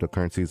private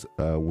cryptocurrencies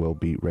will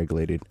be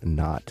regulated,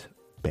 not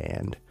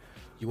banned.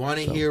 You want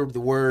to hear the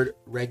word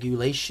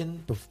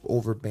regulation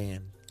over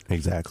ban.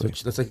 Exactly.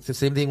 So that's like the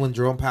same thing when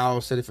Jerome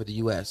Powell said it for the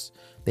U.S.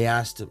 They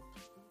asked him,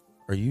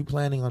 are you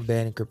planning on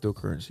banning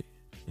cryptocurrency?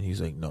 And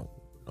he's like, no,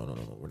 we're not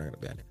going to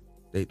ban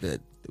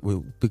it.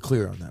 We'll be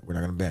clear on that. We're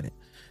not going to ban it.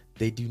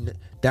 They do.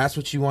 That's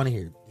what you want to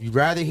hear. You'd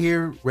rather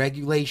hear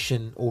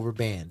regulation over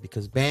ban,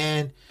 because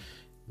ban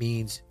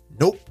means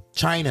nope.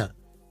 China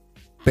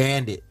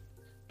banned it.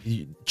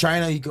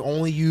 China, you can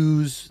only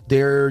use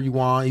there you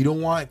want. You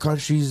don't want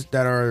countries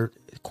that are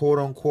quote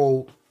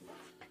unquote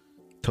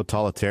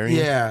totalitarian.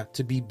 Yeah,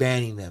 to be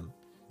banning them.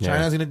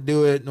 China's gonna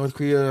do it. North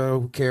Korea,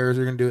 who cares?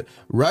 They're gonna do it.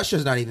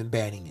 Russia's not even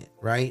banning it,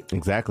 right?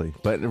 Exactly.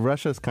 But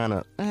Russia's kind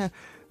of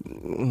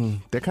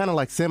they're kind of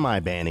like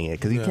semi-banning it,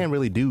 because you can't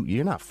really do.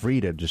 You're not free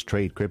to just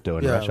trade crypto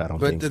in Russia. I don't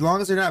think. But as long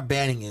as they're not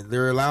banning it,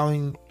 they're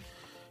allowing.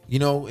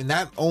 And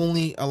that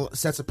only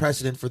sets a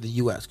precedent for the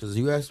U.S. because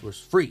the U.S. was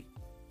free.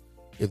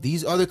 If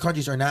these other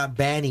countries are not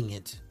banning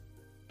it,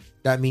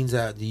 that means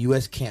that the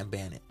U.S. can't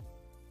ban it.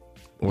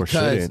 Or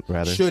shouldn't,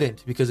 rather.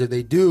 Shouldn't, because if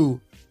they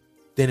do,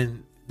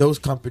 then those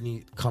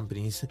countries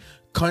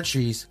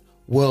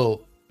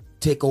will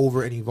take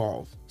over and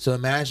evolve. So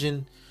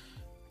imagine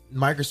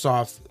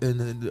Microsoft in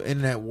the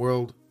internet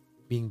world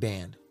being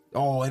banned.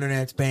 Oh,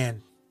 internet's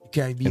banned. You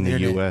can't be in the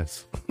internet.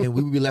 U.S. And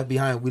we would be left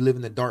behind. We live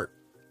in the dark.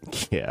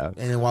 Yeah.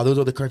 And then while those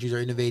other countries are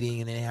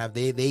innovating and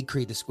they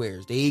create the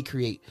squares, they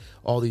create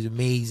all these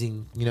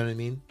amazing, you know what I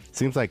mean?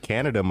 Seems like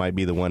Canada might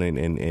be the one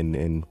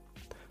in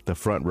the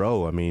front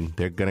row. I mean,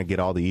 they're gonna get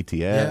all the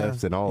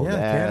ETFs and all of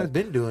that. Canada's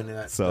been doing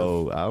that.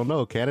 So I don't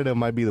know. Canada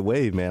might be the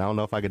wave, man. I don't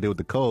know if I could deal with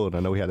the cold. I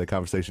know we had that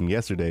conversation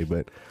yesterday,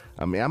 but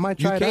I mean, I might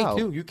try it out.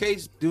 UK too.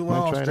 UK's doing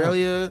well.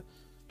 Australia,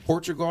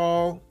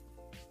 Portugal.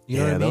 You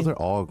know what I mean? Those are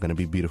all gonna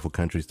be beautiful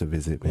countries to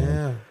visit, man.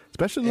 Yeah.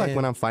 Especially like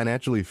when I'm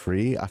financially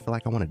free, I feel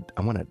like I want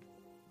to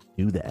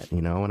do that.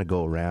 I want to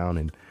go around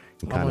and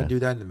kind of do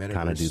that in the metaverse.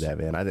 Kind of do that,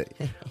 man.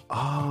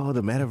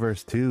 The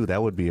metaverse too.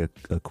 That would be a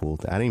cool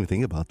thing. I didn't even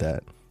think about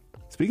that.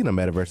 Speaking of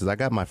metaverses, I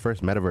got my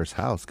first metaverse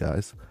house,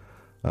 guys.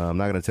 I'm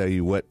not going to tell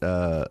you what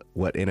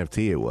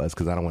NFT it was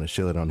because I don't want to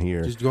shill it on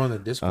here. Just go on the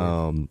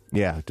Discord.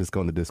 Just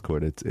go on the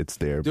Discord. It's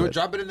there.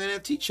 Drop it in the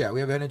NFT chat. We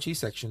have an NFT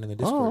section in the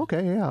Discord. Oh,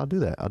 okay. Yeah, I'll do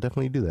that. I'll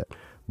definitely do that.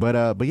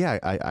 But yeah,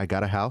 I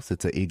got a house.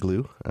 It's an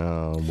igloo,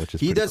 which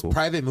is he does cool.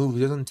 private moves.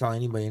 He doesn't tell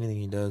anybody anything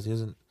he does. He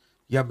doesn't.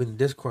 You have in the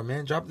Discord,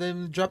 man. Drop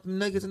them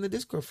nuggets in the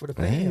Discord for the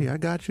fam. Hey, I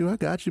got you,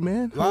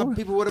 man. A lot of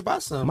people would have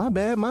bought some. My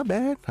bad.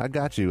 I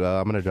got you.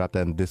 I'm gonna drop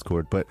that in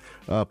Discord. But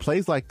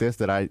plays like this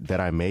that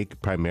I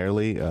make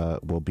primarily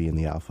will be in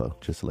the alpha.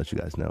 Just to let you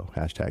guys know.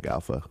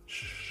 #alpha.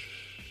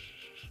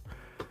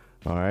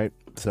 All right.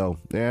 So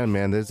yeah,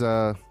 man. There's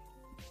I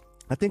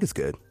think it's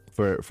good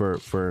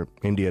for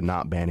India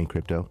not banning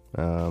crypto.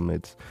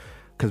 It's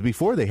because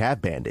before they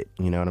had banned it,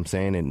 you know what I'm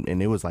saying?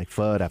 And it was like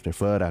FUD after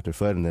FUD after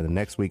FUD. And then the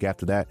next week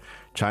after that,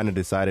 China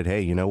decided,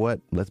 hey, you know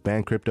what? Let's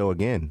ban crypto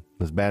again.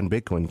 Let's ban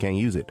Bitcoin. You can't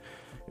use it.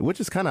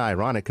 Which is kind of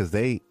ironic because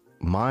they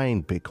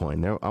mine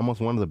Bitcoin. They're almost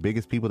one of the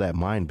biggest people that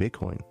mine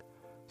Bitcoin.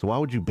 So why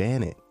would you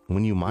ban it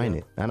when you mine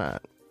it? And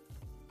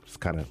it's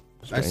kind of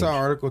strange. I saw an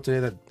article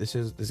today that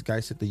this guy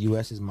said the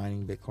U.S. is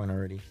mining Bitcoin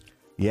already.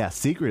 Yeah,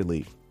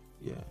 secretly.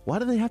 Yeah. Why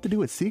do they have to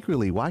do it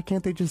secretly? Why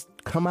can't they just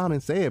come out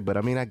and say it? But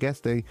I mean, I guess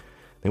they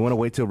want to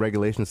wait till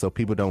regulations so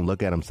people don't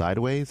look at them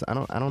sideways. I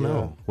don't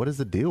know. What is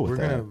the deal with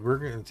that? We're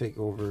gonna take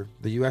over.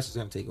 The U.S. is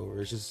gonna take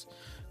over. It's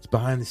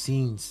behind the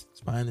scenes.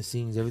 It's behind the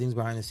scenes. Everything's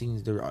behind the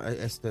scenes.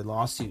 It's the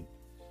lawsuit.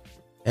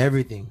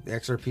 Everything. The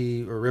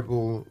XRP or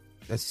Ripple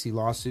SEC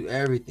lawsuit.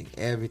 Everything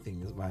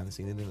is behind the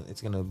scenes.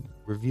 It's gonna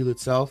reveal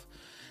itself.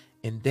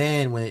 And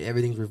then when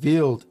everything's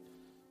revealed,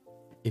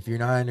 if you're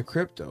not into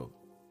crypto,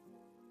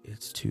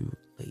 it's too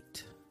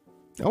late.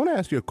 I want to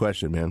ask you a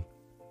question, man.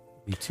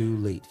 Be too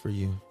late for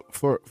you.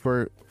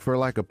 For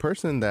like a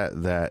person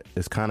that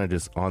is kind of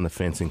just on the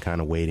fence and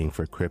kind of waiting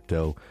for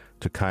crypto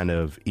to kind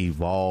of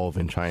evolve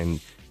and try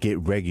and get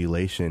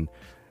regulation,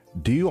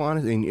 do you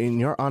in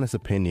your honest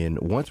opinion,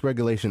 once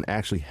regulation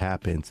actually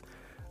happens,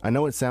 I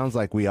know it sounds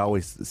like we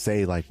always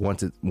say like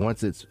once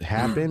it's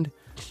happened,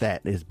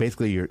 that is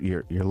basically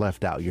you're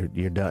left out,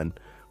 you're done.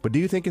 But do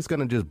you think it's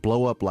gonna just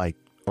blow up like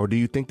Or do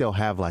you think they'll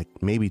have like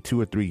maybe 2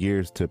 or 3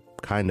 years to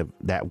kind of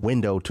that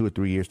window, 2 or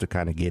 3 years to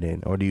kind of get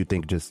in? Or do you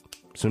think just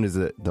as soon as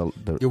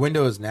the Your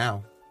window is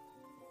now.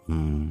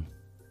 Mm,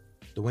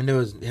 The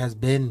window has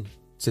been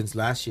since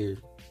last year.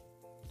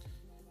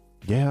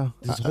 yeah,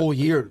 This whole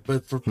year.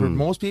 But for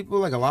most people,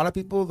 like a lot of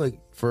people, like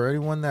for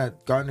anyone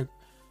that got in,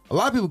 a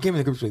lot of people came in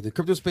the crypto space. The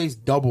crypto space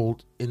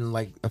doubled in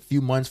like a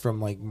few months from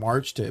like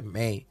March to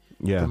May.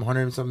 Yeah. From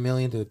 100 and something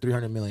million to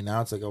 300 million.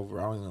 Now it's like over,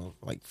 I don't know,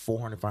 like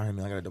 400, 500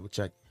 million. I gotta double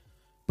check.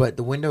 But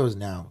the window is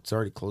now. It's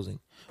already closing.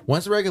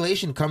 Once the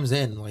regulation comes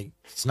in, like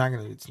it's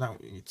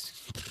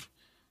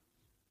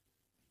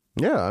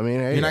yeah. I mean,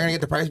 hey, you're not gonna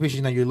get the price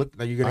precision that you're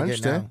gonna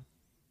get now.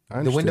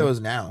 I The window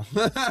understand.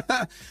 is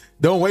now.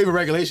 Don't waive a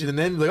regulation and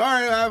then like, all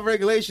right, I have a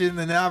regulation and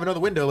then I have another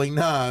window. Like,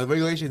 nah, the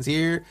regulation's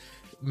here,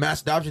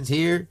 mass adoption's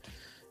here.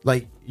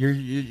 Like,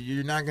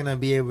 you're not gonna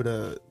be able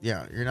to.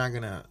 Yeah, you're not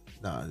gonna.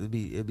 Nah, it'd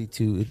be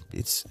too.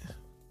 It's.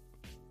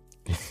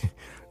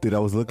 Dude, I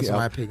was looking. That's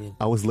my opinion.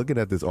 I was looking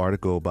at this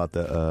article about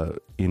the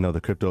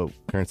the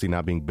cryptocurrency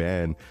not being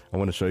banned. I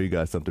want to show you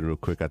guys something real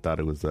quick. I thought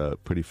it was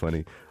pretty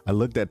funny. I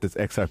looked at this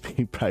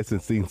XRP price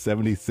and seen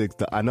 76.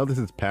 I know this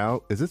is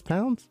pound. Is this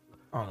pounds?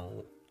 I don't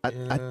know.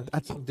 I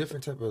It's a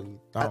different type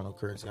of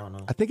currency. I don't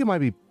know. I think it might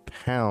be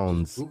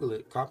pounds. Google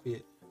it. Copy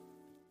it.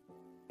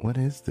 What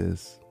is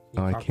this?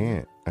 You Oh, I copy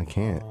can't. it? I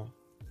can't. Oh.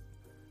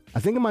 I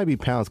think it might be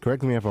pounds.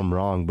 Correct me if I'm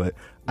wrong, but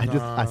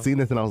I seen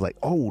this and I was like,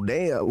 oh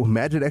damn!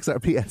 Imagine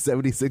XRP at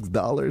 $76.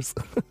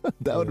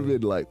 That would have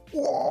been like,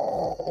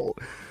 whoa!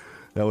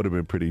 That would have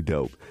been pretty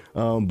dope.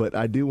 But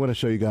I do want to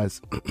show you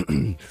guys.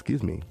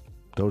 Excuse me,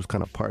 those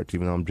kind of parts.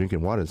 Even though I'm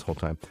drinking water this whole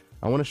time,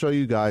 I want to show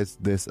you guys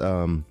this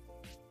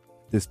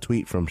this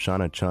tweet from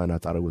Shauna Chun. I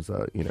thought it was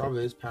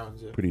Probably is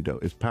pounds. Yeah. pretty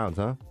dope. It's pounds,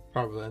 huh?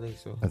 Probably, I think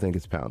so. I think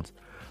it's pounds.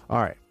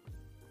 All right.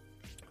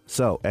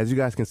 So, as you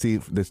guys can see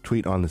this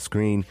tweet on the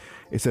screen,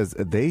 it says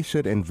they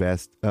should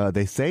invest.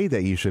 They say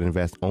that you should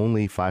invest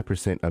only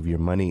 5% of your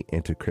money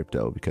into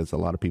crypto because a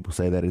lot of people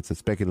say that it's a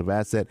speculative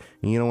asset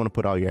and you don't want to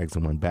put all your eggs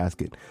in one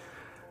basket.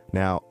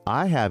 Now,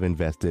 I have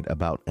invested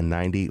about a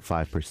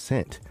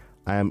 95%.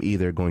 I am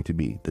either going to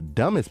be the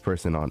dumbest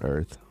person on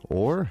earth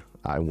or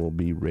I will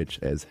be rich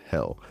as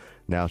hell.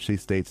 Now, she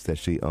states that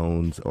she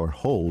owns or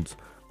holds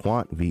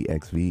Quant,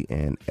 VXV,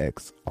 and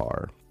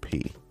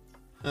XRP.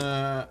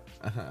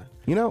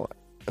 You know,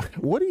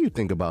 what do you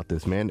think about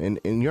this, man? And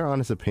in your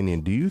honest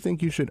opinion, do you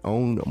think you should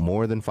own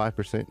more than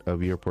 5%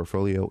 of your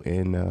portfolio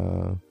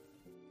in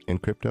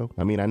crypto?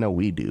 I mean, I know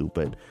we do,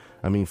 but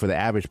I mean, for the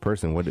average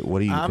person, what do you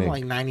think? I'm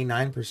like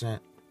 99%.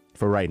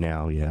 For right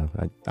now, yeah,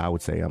 I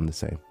would say I'm the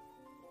same,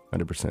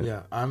 100%.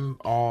 Yeah, I'm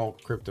all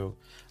crypto.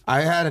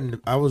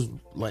 I was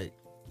like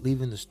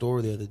leaving the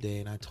store the other day,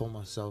 and I told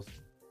myself,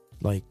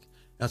 like,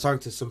 I was talking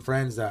to some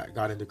friends that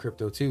got into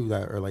crypto too,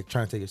 that are like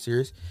trying to take it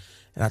serious.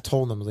 And I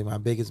told them, like, my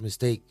biggest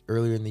mistake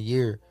earlier in the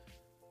year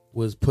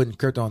was putting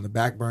crypto on the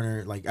back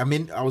burner. Like,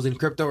 I was in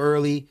crypto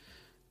early,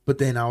 but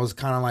then I was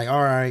kind of like,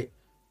 all right,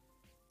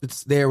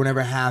 it's there whenever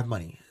I have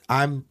money.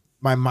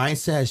 My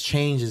mindset has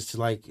changed is to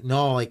like,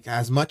 no, like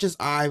as much as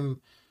I'm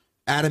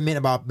adamant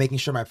about making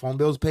sure my phone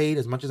bill's paid,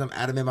 as much as I'm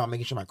adamant about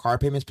making sure my car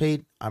payment's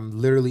paid, I'm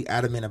literally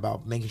adamant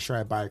about making sure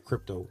I buy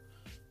crypto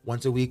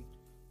once a week,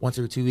 once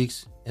every 2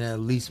 weeks, and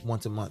at least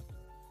once a month.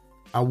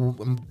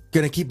 I'm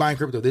gonna keep buying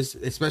crypto. This,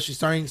 especially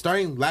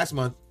starting last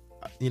month,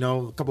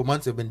 a couple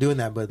months I've been doing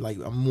that, but like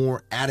I'm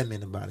more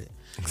adamant about it.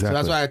 Exactly. So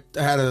that's why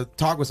I had a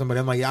talk with somebody.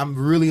 I'm like, I'm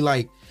really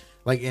like,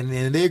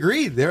 and they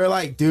agreed. They were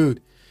like,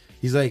 dude,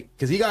 he's like,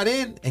 because he got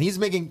in and he's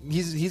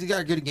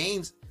got good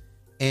gains,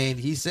 and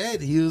he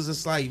said he was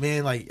just like,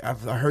 man, like I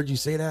heard you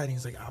say that, and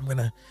he's like, I'm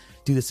gonna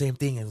do the same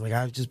thing. And like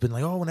I've just been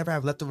like, oh, whenever I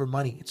have leftover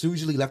money, it's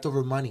usually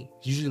leftover money.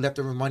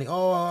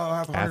 Oh, I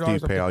have $100 After you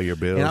pay all your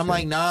bills, and I'm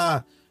like,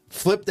 nah.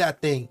 Flip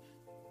that thing.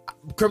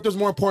 Crypto's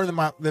more important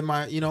than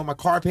my my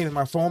car payment,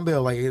 my phone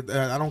bill. Like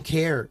I don't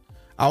care.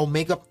 I'll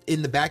make up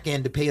in the back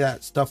end to pay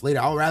that stuff later.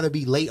 I'll rather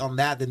be late on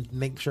that than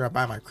make sure I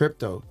buy my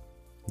crypto.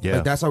 yeah,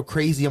 Like that's how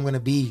crazy I'm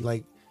gonna be.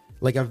 Like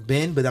I've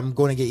been, but I'm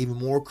going to get even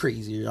more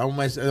crazier. I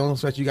don't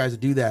expect you guys to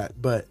do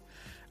that, but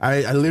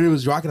I literally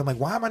was rocking. I'm like,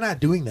 why am I not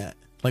doing that?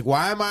 Like,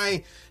 why am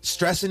I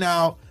stressing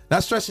out?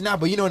 Not stressing out,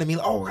 but you know what I mean.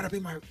 Oh, I gotta pay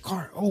my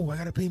car. Oh, I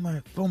gotta pay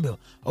my phone bill.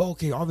 Oh,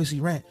 okay, obviously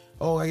rent.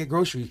 Oh, I get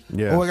groceries.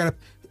 Yeah.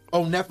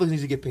 Oh, Netflix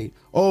needs to get paid.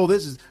 Oh,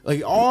 this is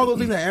like all those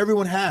things that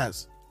everyone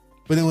has.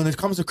 But then when it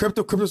comes to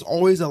crypto's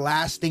always the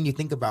last thing you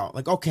think about.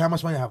 Like, okay, how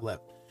much money I have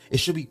left? It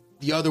should be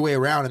the other way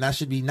around, and that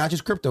should be not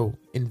just crypto,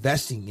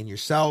 investing in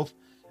yourself,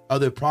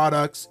 other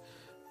products.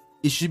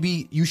 You should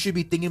be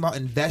thinking about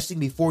investing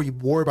before you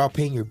worry about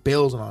paying your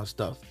bills and all that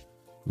stuff.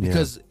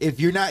 Because if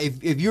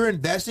you're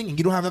investing and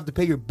you don't have enough to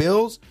pay your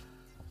bills,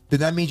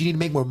 then that means you need to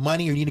make more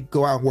money or you need to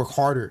go out and work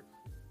harder.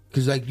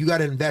 Because like you got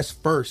to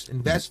invest first.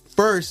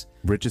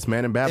 Richest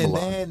man in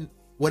Babylon. And then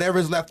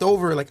whatever's left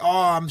over, like, oh,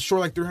 I'm short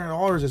like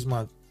 $300 this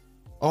month.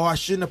 Oh, I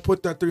shouldn't have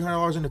put that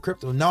 $300 into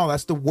crypto. No,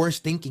 that's the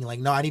worst thinking. Like,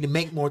 no, I need to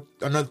make another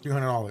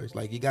 $300.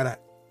 Like, you gotta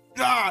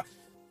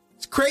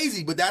It's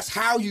crazy, but that's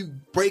how you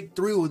break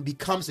through and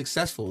become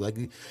successful. Like,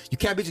 you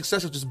can't be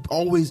successful just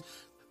always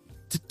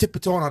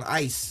tiptoeing on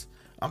ice.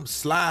 I'm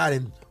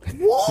sliding.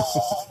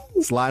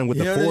 Whoa! Sliding with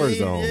You the know what I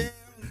 4 mean? zone.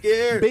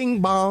 Yeah. Bing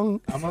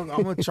bong. I'm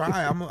gonna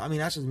try. I mean,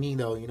 that's just me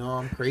though. You know,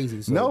 I'm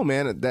crazy. So. No,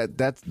 man,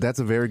 that's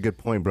a very good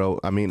point, bro.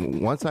 I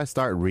mean, once I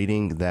start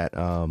reading that,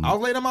 I was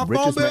late on my phone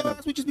Richest bill Man-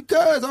 last week just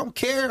because I don't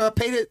care. I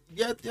paid it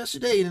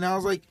yesterday, and I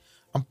was like,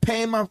 I'm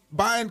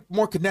buying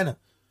more Cadena.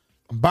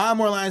 I'm buying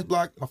more Lions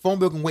Block. My phone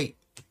bill can wait.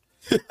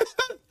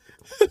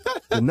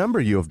 the number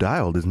you have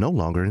dialed is no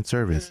longer in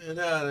service. You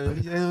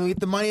get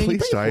the money. And you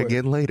Please pay try for it.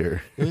 again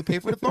later. You pay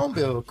for the phone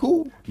bill.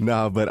 Cool.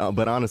 No, but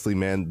honestly,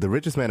 man, The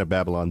Richest Man of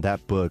Babylon,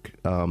 that book,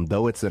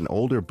 though it's an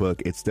older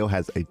book, it still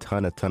has a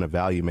ton of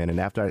value, man. And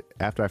after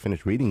I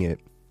finished reading it,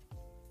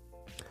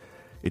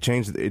 it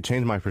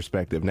changed my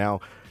perspective. Now,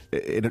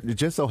 it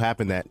just so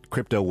happened that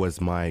crypto was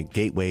my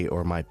gateway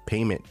or my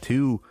payment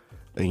to,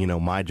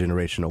 my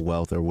generational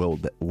wealth, or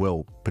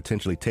will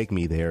potentially take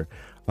me there.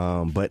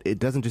 But it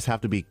doesn't just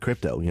have to be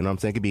crypto. You know what I'm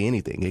saying? It could be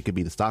anything. It could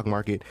be the stock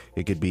market.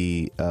 It could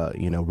be,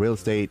 real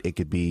estate. It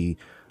could be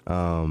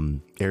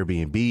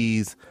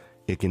Airbnbs.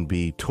 It can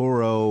be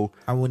Toro.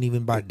 I wouldn't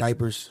even buy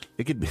diapers.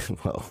 It could be,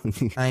 well.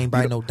 I ain't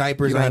buying no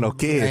diapers. You don't I have ain't no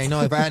kids. I ain't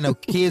know if I had no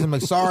kids. I'm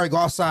like, sorry, go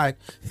outside.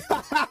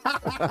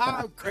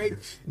 I'm crazy.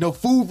 No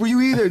food for you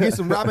either. Get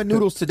some ramen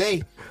noodles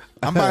today.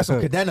 I'm buying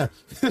some Cadena.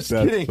 Just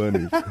That's kidding.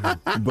 funny.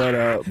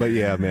 But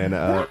yeah,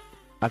 man.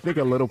 I think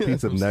a little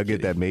piece of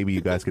nugget that maybe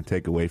you guys could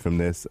take away from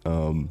this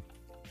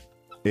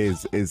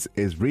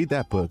is read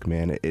that book,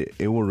 man.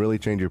 It will really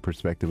change your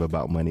perspective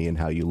about money and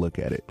how you look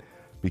at it.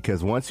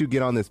 Because once you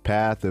get on this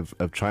path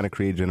of trying to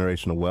create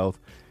generational wealth,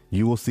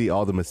 you will see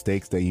all the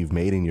mistakes that you've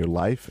made in your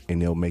life,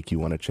 and it'll make you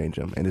want to change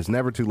them. And it's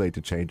never too late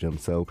to change them.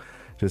 So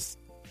just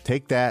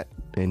take that,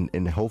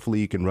 and hopefully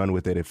you can run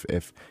with it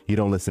if you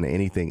don't listen to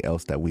anything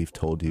else that we've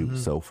told you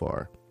so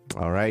far.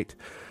 All right.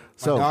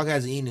 My dog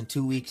hasn't eaten in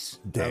 2 weeks.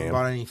 I haven't Damn.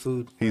 bought any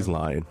food. He's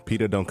lying.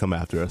 Peter, don't come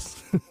after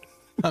us.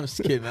 I'm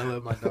just kidding. I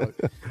love my dog.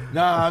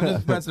 No, I'm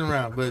just messing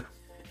around. But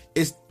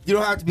you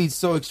don't have to be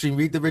so extreme.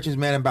 Read The Richest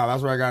Man in Babylon.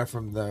 That's where I got it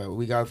from.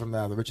 We got it from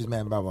The Richest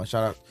Man in Babylon.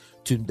 Shout out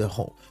to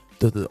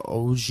the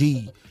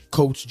OG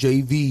Coach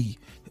JV.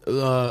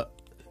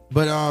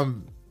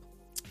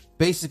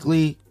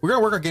 Basically, we're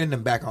gonna work on getting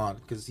him back on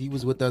because he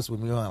was with us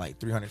when we were on like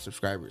 300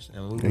 subscribers,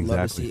 and we would love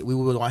to Exactly. see. We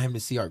would want him to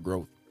see our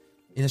growth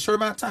in a short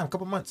amount of time, a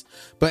couple months.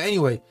 But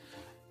anyway,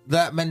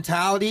 that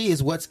mentality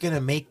is what's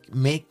gonna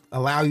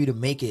allow you to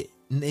make it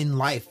in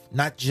life,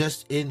 not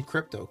just in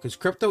crypto, because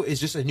crypto is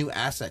just a new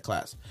asset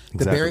class. The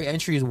Exactly. barrier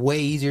entry is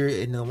way easier,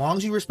 and as long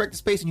as you respect the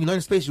space and you learn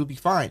the space, you'll be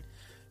fine.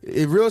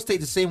 In real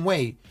estate, the same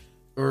way,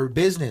 or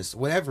business,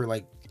 whatever.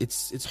 Like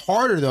it's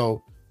harder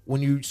though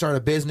when you start a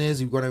business.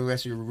 You want to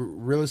invest in your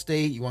real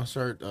estate. You want to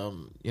start,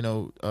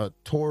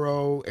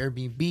 Toro,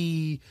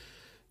 Airbnb,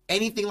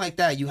 anything like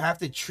that. You have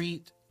to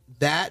treat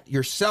that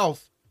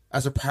yourself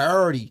as a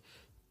priority.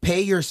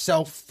 Pay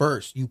yourself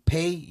first. You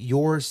pay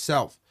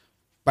yourself.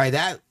 By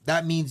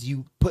that means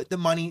you put the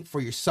money for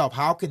yourself.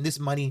 How can this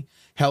money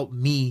help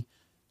me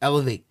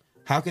elevate?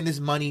 How can this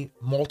money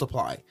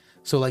multiply?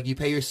 So like you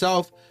pay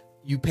yourself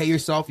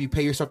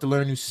to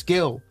learn a new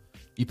skill.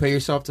 You pay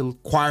yourself to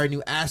acquire a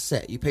new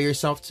asset. You pay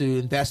yourself to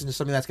invest into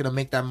something that's going to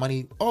make that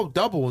money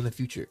double in the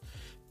future.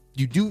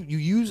 You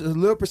use a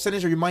little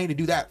percentage of your money to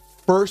do that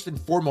first and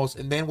foremost,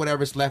 and then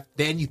whatever's left,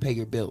 then you pay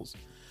your bills.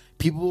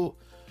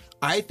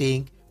 I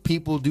think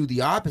people do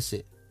the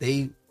opposite.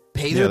 They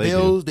pay their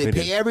bills, they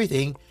pay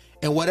everything,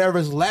 and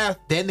whatever's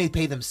left, then they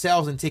pay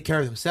themselves and take care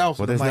of themselves.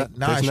 Well, And I'm there's like,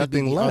 no- nah, there's it should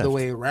be nothing the other left.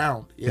 way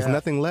around. There's Yeah.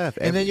 nothing left.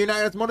 And then you're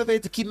not as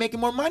motivated to keep making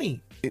more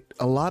money.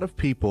 A lot of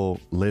people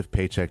live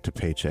paycheck to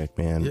paycheck,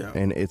 man. Yeah.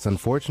 And it's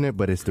unfortunate,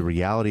 but it's the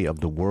reality of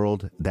the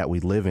world that we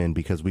live in,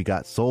 because we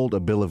got sold a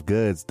bill of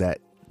goods that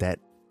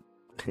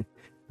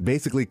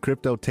basically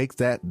crypto takes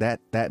that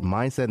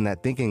mindset and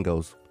that thinking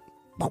goes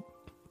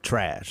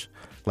trash.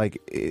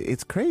 Like,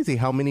 it's crazy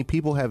how many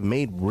people have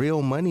made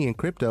real money in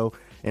crypto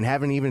and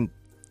haven't even,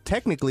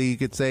 technically you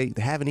could say,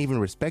 haven't even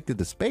respected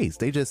the space.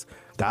 They just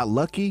got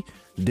lucky,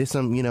 did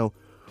some,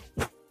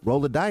 roll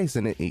the dice,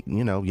 and it,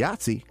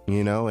 Yahtzee,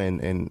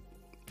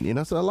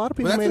 and so a lot of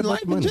people But made that's a in bunch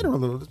life of in money. general,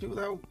 though. There's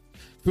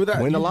people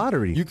that Win the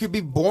lottery. You could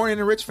be born in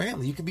a rich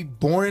family. You could be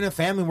born in a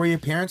family where your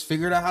parents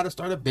figured out how to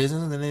start a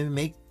business and then they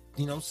make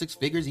 6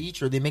 figures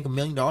each, or they make $1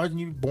 million and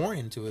you're born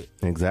into it.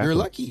 Exactly. You're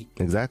lucky.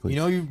 Exactly.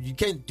 You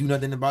can't do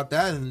nothing about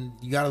that, and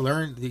you got to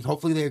learn.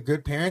 Hopefully they're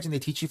good parents and they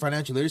teach you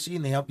financial literacy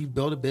and they help you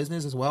build a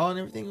business as well and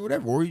everything,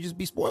 whatever. Or you just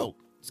be spoiled.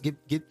 Just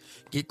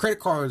get credit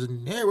cards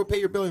and hey, we'll pay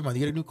your bill every month.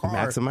 You get a new car.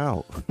 Max them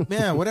out.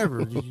 Man,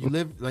 whatever. You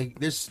live like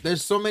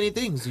there's so many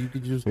things you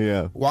could just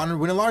Yeah.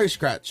 win a lottery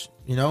scratch.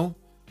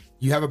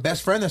 You have a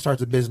best friend that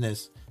starts a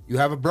business. You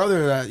have a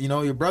brother that, you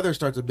know, your brother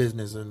starts a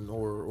business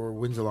or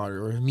wins a lottery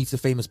or meets a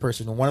famous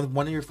person, and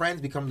one of your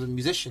friends becomes a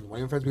musician, one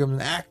of your friends becomes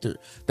an actor.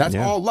 That's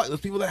all luck.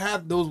 Those people that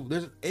have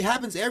those, it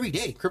happens every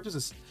day. Crypto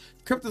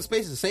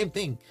space is the same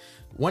thing.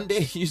 One day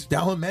you just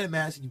download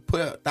MetaMask, you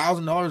put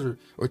 $1,000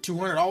 or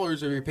 $200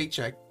 of your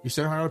paycheck, your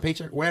 $700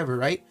 paycheck, whatever,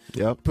 right?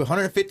 Yep. Put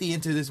 150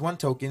 into this one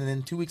token, and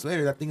then 2 weeks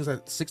later that thing is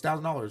at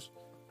 $6,000.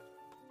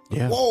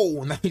 Yeah.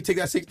 Whoa! Now you take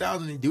that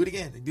 6,000 and do it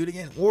again,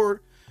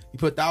 or you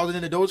put 1,000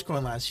 into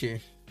Dogecoin last year.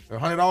 Or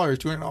 $100,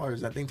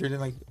 $200. That thing turned in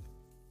like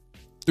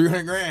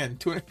 300 grand,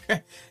 200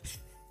 grand.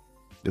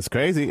 It's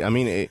crazy. I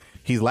mean,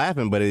 he's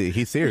laughing, but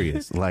he's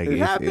serious. Like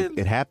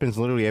it happens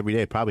literally every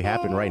day. It probably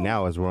happened right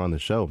now as we're on the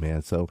show,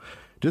 man. So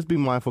just be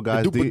mindful,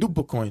 guys.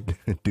 Dupa coin.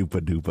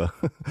 Dupa.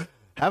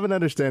 Have an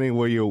understanding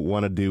what you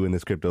want to do in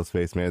this crypto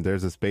space, man.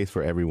 There's a space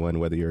for everyone,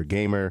 whether you're a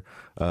gamer,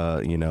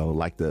 you know,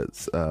 like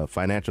the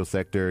financial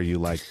sector, you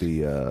like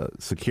the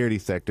security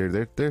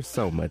sector. There's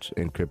so much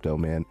in crypto,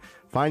 man.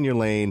 Find your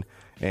lane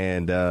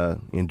and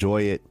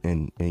enjoy it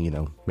and, you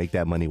know, make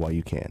that money while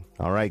you can.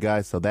 All right,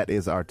 guys. So that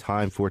is our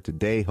time for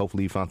today.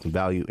 Hopefully you found some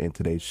value in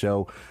today's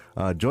show.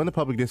 Join the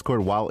public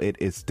Discord while it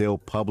is still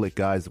public,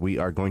 guys. We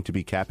are going to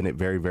be capping it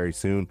very, very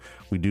soon.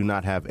 We do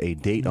not have a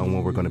date on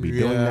when we're going to be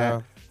doing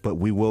that, but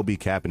we will be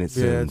capping it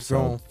soon. Yeah, it's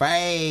going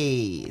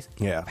fast.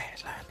 Yeah.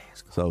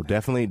 So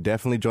definitely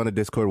join the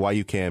Discord while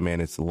you can,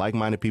 man. It's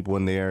like-minded people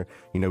in there.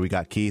 You know, we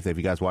got Keith. If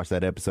you guys watched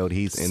that episode,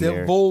 he's in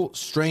there. Civil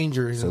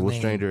Stranger is his name. Civil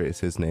Stranger is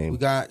his name. We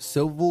got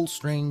Civil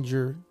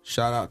Stranger.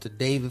 Shout out to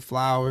David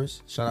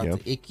Flowers. Shout out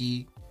to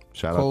Icky.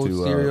 Shout out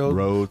to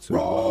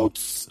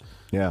Rhodes.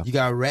 Yeah. You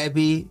got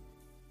Rebby.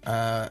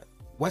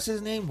 What's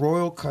his name?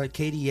 Royal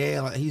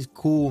KDA. Like, he's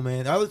cool,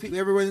 man. Other people,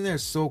 everyone in there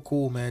is so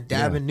cool, man.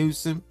 Davin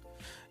Newsom.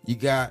 You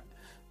got,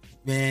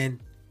 man,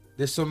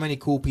 there's so many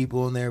cool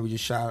people in there. We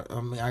just shout. I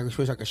mean, I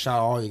wish I could shout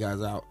all you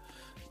guys out,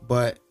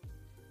 but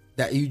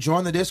that you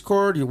join the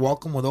Discord, you're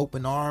welcome with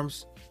open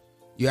arms.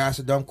 You ask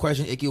a dumb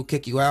question, Icky will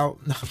kick you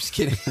out. No, I'm just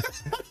kidding.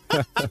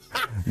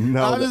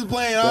 No, I'm just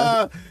playing.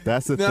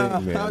 That's the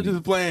thing, man. I'm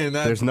just playing.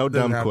 There's no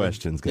dumb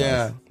questions, guys.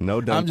 Yeah, no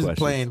dumb questions. I'm just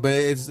playing, but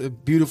it's a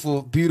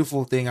beautiful,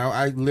 beautiful thing.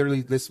 I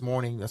literally this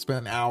morning I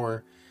spent an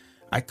hour.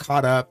 I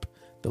caught up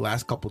the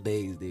last couple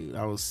days, dude.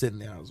 I was sitting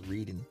there, I was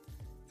reading.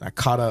 I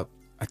caught up.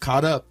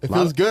 It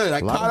feels good.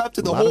 I caught up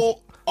to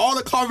all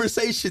the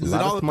conversations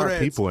and all the smart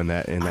threads. people in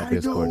that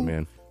Discord,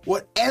 man.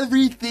 What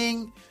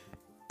everybody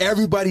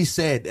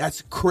said.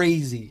 That's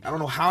crazy. I don't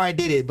know how I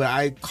did it, but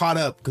I caught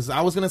up because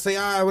I was gonna say,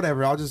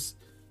 whatever. I'll just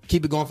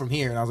keep it going from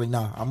here. And I was like,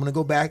 nah, I'm gonna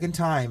go back in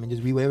time and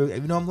just read.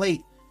 Even though I'm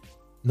late,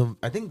 no,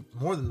 I think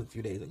more than a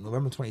few days, like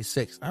November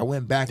 26th. I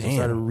went back and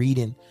started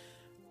reading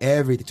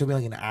everything. It took me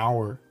like an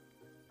hour.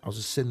 I was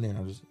just sitting there.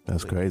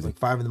 That's crazy. Like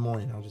 5 a.m.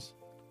 I was just.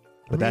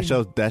 But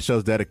that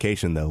shows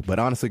dedication, though. But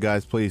honestly,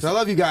 guys, please. I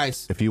love you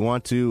guys. If you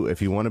want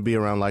to be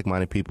around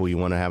like-minded people, you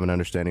want to have an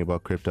understanding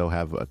about crypto,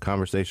 have a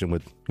conversation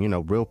with, you know,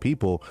 real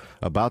people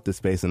about this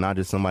space and not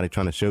just somebody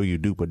trying to show you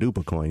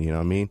dupa coin. You know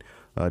what I mean?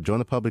 Join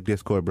the public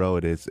Discord, bro.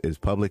 It is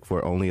public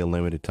for only a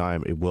limited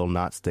time. It will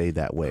not stay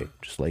that way.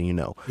 Just letting you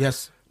know.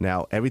 Yes.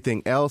 Now,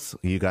 everything else,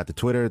 you got the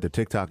Twitter, the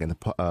TikTok, and the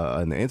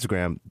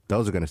Instagram.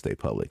 Those are going to stay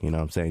public. You know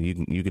what I'm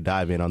saying? You can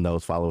dive in on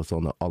those. Follow us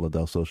on all of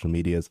those social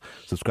medias.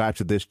 Subscribe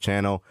to this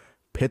channel.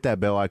 Hit that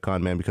bell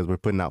icon, man, because we're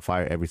putting out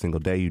fire every single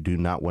day. You do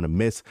not want to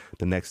miss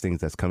the next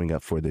things that's coming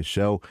up for this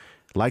show.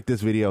 Like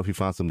this video if you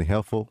found something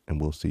helpful,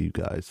 and we'll see you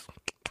guys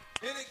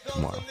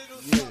tomorrow.